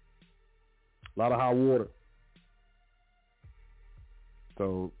 A lot of hot water.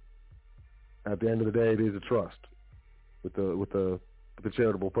 So at the end of the day, it is a trust with the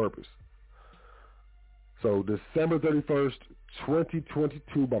charitable purpose. So December 31st,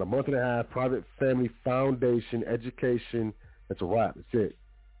 2022, about a month and a half, private family foundation education. That's a wrap. That's it.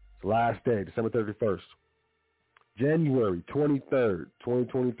 It's the last day, December 31st. January 23rd,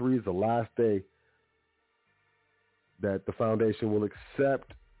 2023 is the last day that the foundation will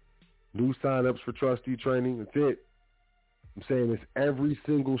accept new signups for trustee training. That's it. I'm saying this every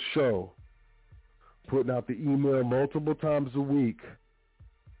single show, putting out the email multiple times a week.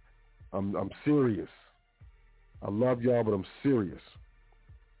 I'm serious. I love y'all, but I'm serious.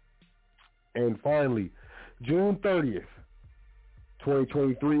 And finally, June 30th,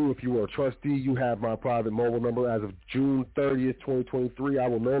 2023, if you are a trustee, you have my private mobile number. As of June 30th, 2023, I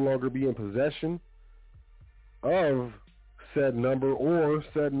will no longer be in possession of said number, or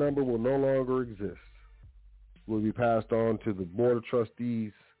said number will no longer exist. It will be passed on to the Board of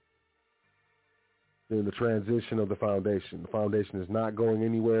Trustees in the transition of the foundation. The foundation is not going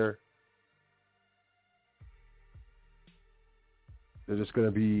anywhere. There's just going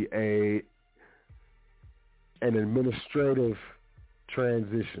to be an administrative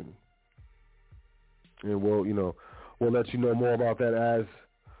transition. And we'll let you know more about that as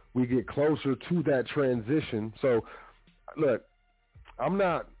we get closer to that transition. So, look, I'm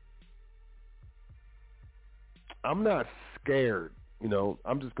not scared,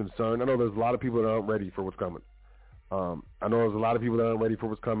 I'm just concerned. I know there's a lot of people that aren't ready for what's coming. I know there's a lot of people that aren't ready for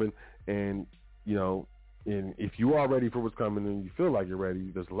what's coming, and, and if you are ready for what's coming and you feel like you're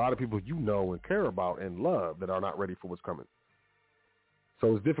ready, there's a lot of people you know and care about and love that are not ready for what's coming.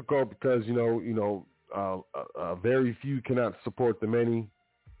 So it's difficult because, very few cannot support the many.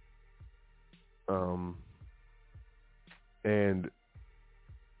 And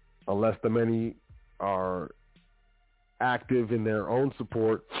unless the many are active in their own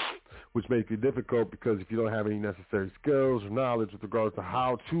support, which makes it difficult because if you don't have any necessary skills or knowledge with regards to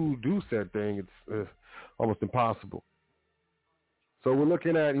how to do said thing, it's almost impossible. So we're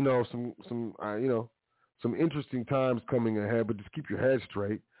looking at, some interesting times coming ahead, but just keep your head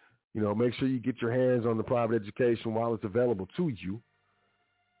straight. Make sure you get your hands on the private education while it's available to you.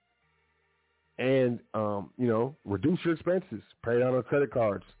 And, reduce your expenses. Pay down on credit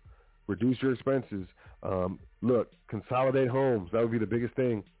cards. Reduce your expenses. Look, consolidate homes. That would be the biggest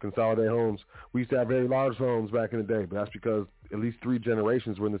thing. Consolidate homes. We used to have very large homes back in the day, but that's because at least 3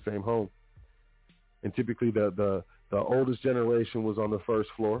 generations were in the same home. And typically the oldest generation was on the first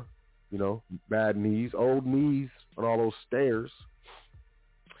floor. Bad knees, old knees on all those stairs.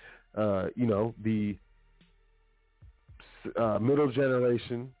 The middle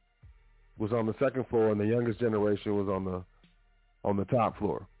generation was on the second floor, and the youngest generation was on the top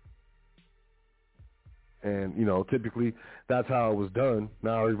floor. And, typically that's how it was done.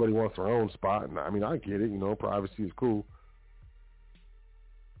 Now everybody wants their own spot. And I get it, privacy is cool.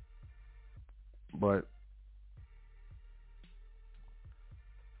 But,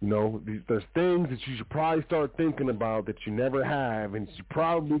 there's things that you should probably start thinking about that you never have, and you should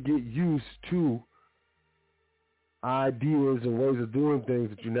probably get used to ideas and ways of doing things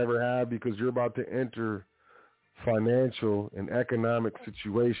that you never had because you're about to enter financial and economic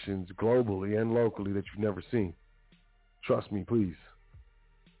situations globally and locally that you've never seen. Trust me, please.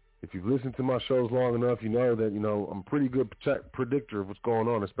 If you've listened to my shows long enough, you know that, I'm a pretty good predictor of what's going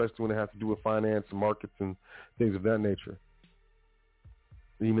on, especially when it has to do with finance and markets and things of that nature.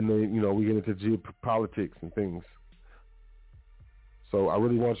 Even though, we get into geopolitics and things. So I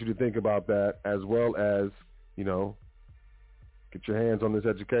really want you to think about that as well as, get your hands on this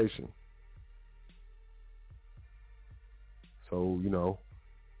education. So,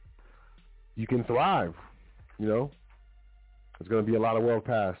 you can thrive, There's going to be a lot of wealth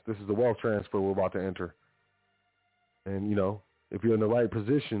passed. This is the wealth transfer we're about to enter. And, if you're in the right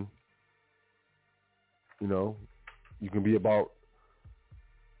position, you can be about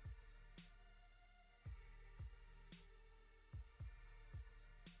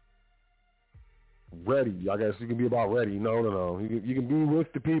ready. I guess you can be about ready. No. You can be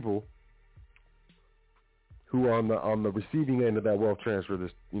with the people who are on the receiving end of that wealth transfer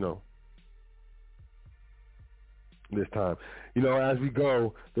this time. As we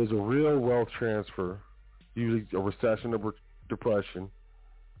go, there's a real wealth transfer, usually a recession or depression.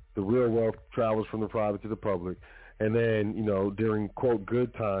 The real wealth travels from the private to the public. And then, during, quote,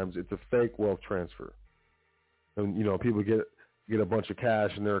 good times, it's a fake wealth transfer. And, people get a bunch of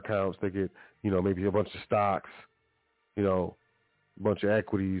cash in their accounts. They get, maybe a bunch of stocks, a bunch of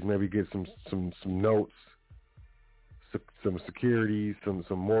equities, maybe get some notes, some securities, some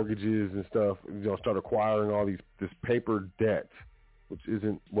mortgages and stuff, start acquiring all this paper debt, which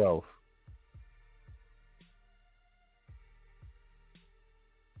isn't wealth.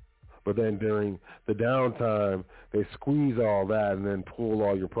 But then during the downtime, they squeeze all that and then pull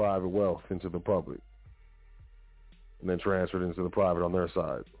all your private wealth into the public and then transfer it into the private on their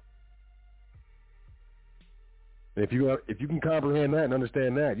side. And if you can comprehend that and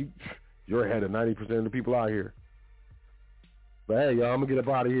understand that, you're ahead of 90% of the people out here. But hey, y'all, I'm going to get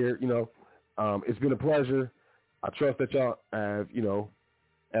up out of here. It's been a pleasure. I trust that y'all have,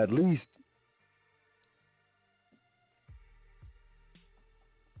 at least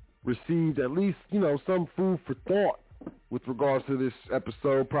received some food for thought with regards to this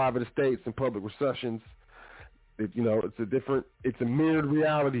episode, Private Estates and Public Recessions. It's a mirrored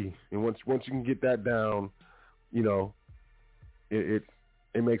reality. And once you can get that down, it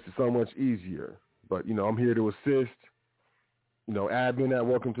makes it so much easier. But, I'm here to assist. Admin at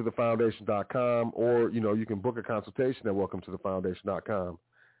welcometothefoundation.com, or, you can book a consultation at welcometothefoundation.com.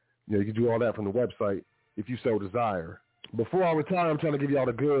 You can do all that from the website if you so desire. Before I retire, I'm trying to give y'all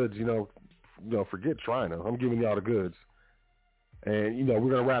the goods, forget trying to. I'm giving y'all the goods. And, we're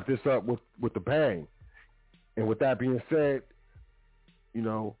going to wrap this up with the bang. And with that being said,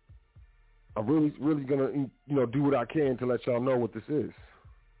 I'm really, really going to, do what I can to let y'all know what this is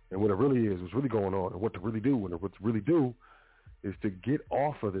and what it really is, what's really going on, and what to really do. And what to really do is to get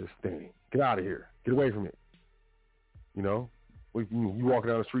off of this thing. Get out of here. Get away from it. You walking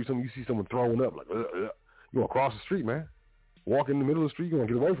down the street, you see someone throwing up, like, you want to cross the street, man. Walk in the middle of the street, you want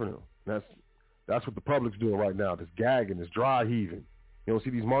to get away from them. That's what the public's doing right now, this gagging, this dry heaving. You don't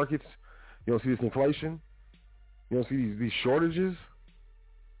see these markets? You don't see this inflation? You don't see these shortages?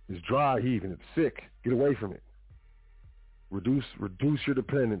 It's dry heaving. It's sick. Get away from it. Reduce your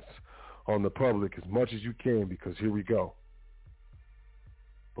dependence on the public as much as you can, because here we go.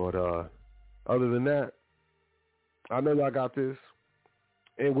 But other than that, I know y'all got this.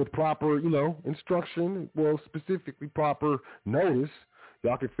 And with proper, instruction, well, specifically proper notice,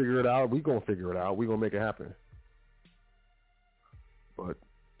 y'all can figure it out. We're going to figure it out. We're going to make it happen. But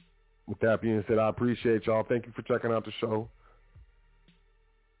with that being said, I appreciate y'all. Thank you for checking out the show.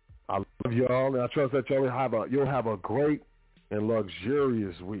 I love y'all, and I trust that you'll have a great and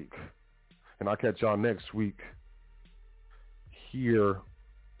luxurious week. And I'll catch y'all next week here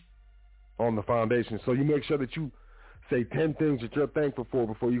on the Foundation. So you make sure that you say 10 things that you're thankful for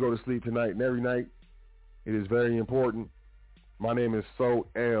before you go to sleep tonight and every night. It is very important. My name is So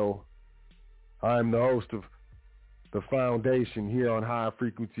L. I'm the host of the Foundation here on High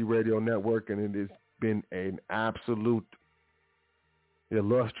Frequency Radio Network, and it has been an absolute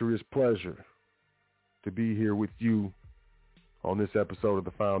illustrious pleasure to be here with you on this episode of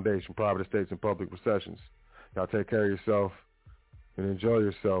the Foundation, Private Estates and Public Recessions. Y'all take care of yourself and enjoy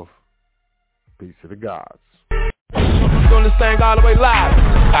yourself. Peace to the gods. Doing this thing all the way live.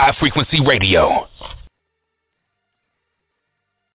 High Frequency Radio.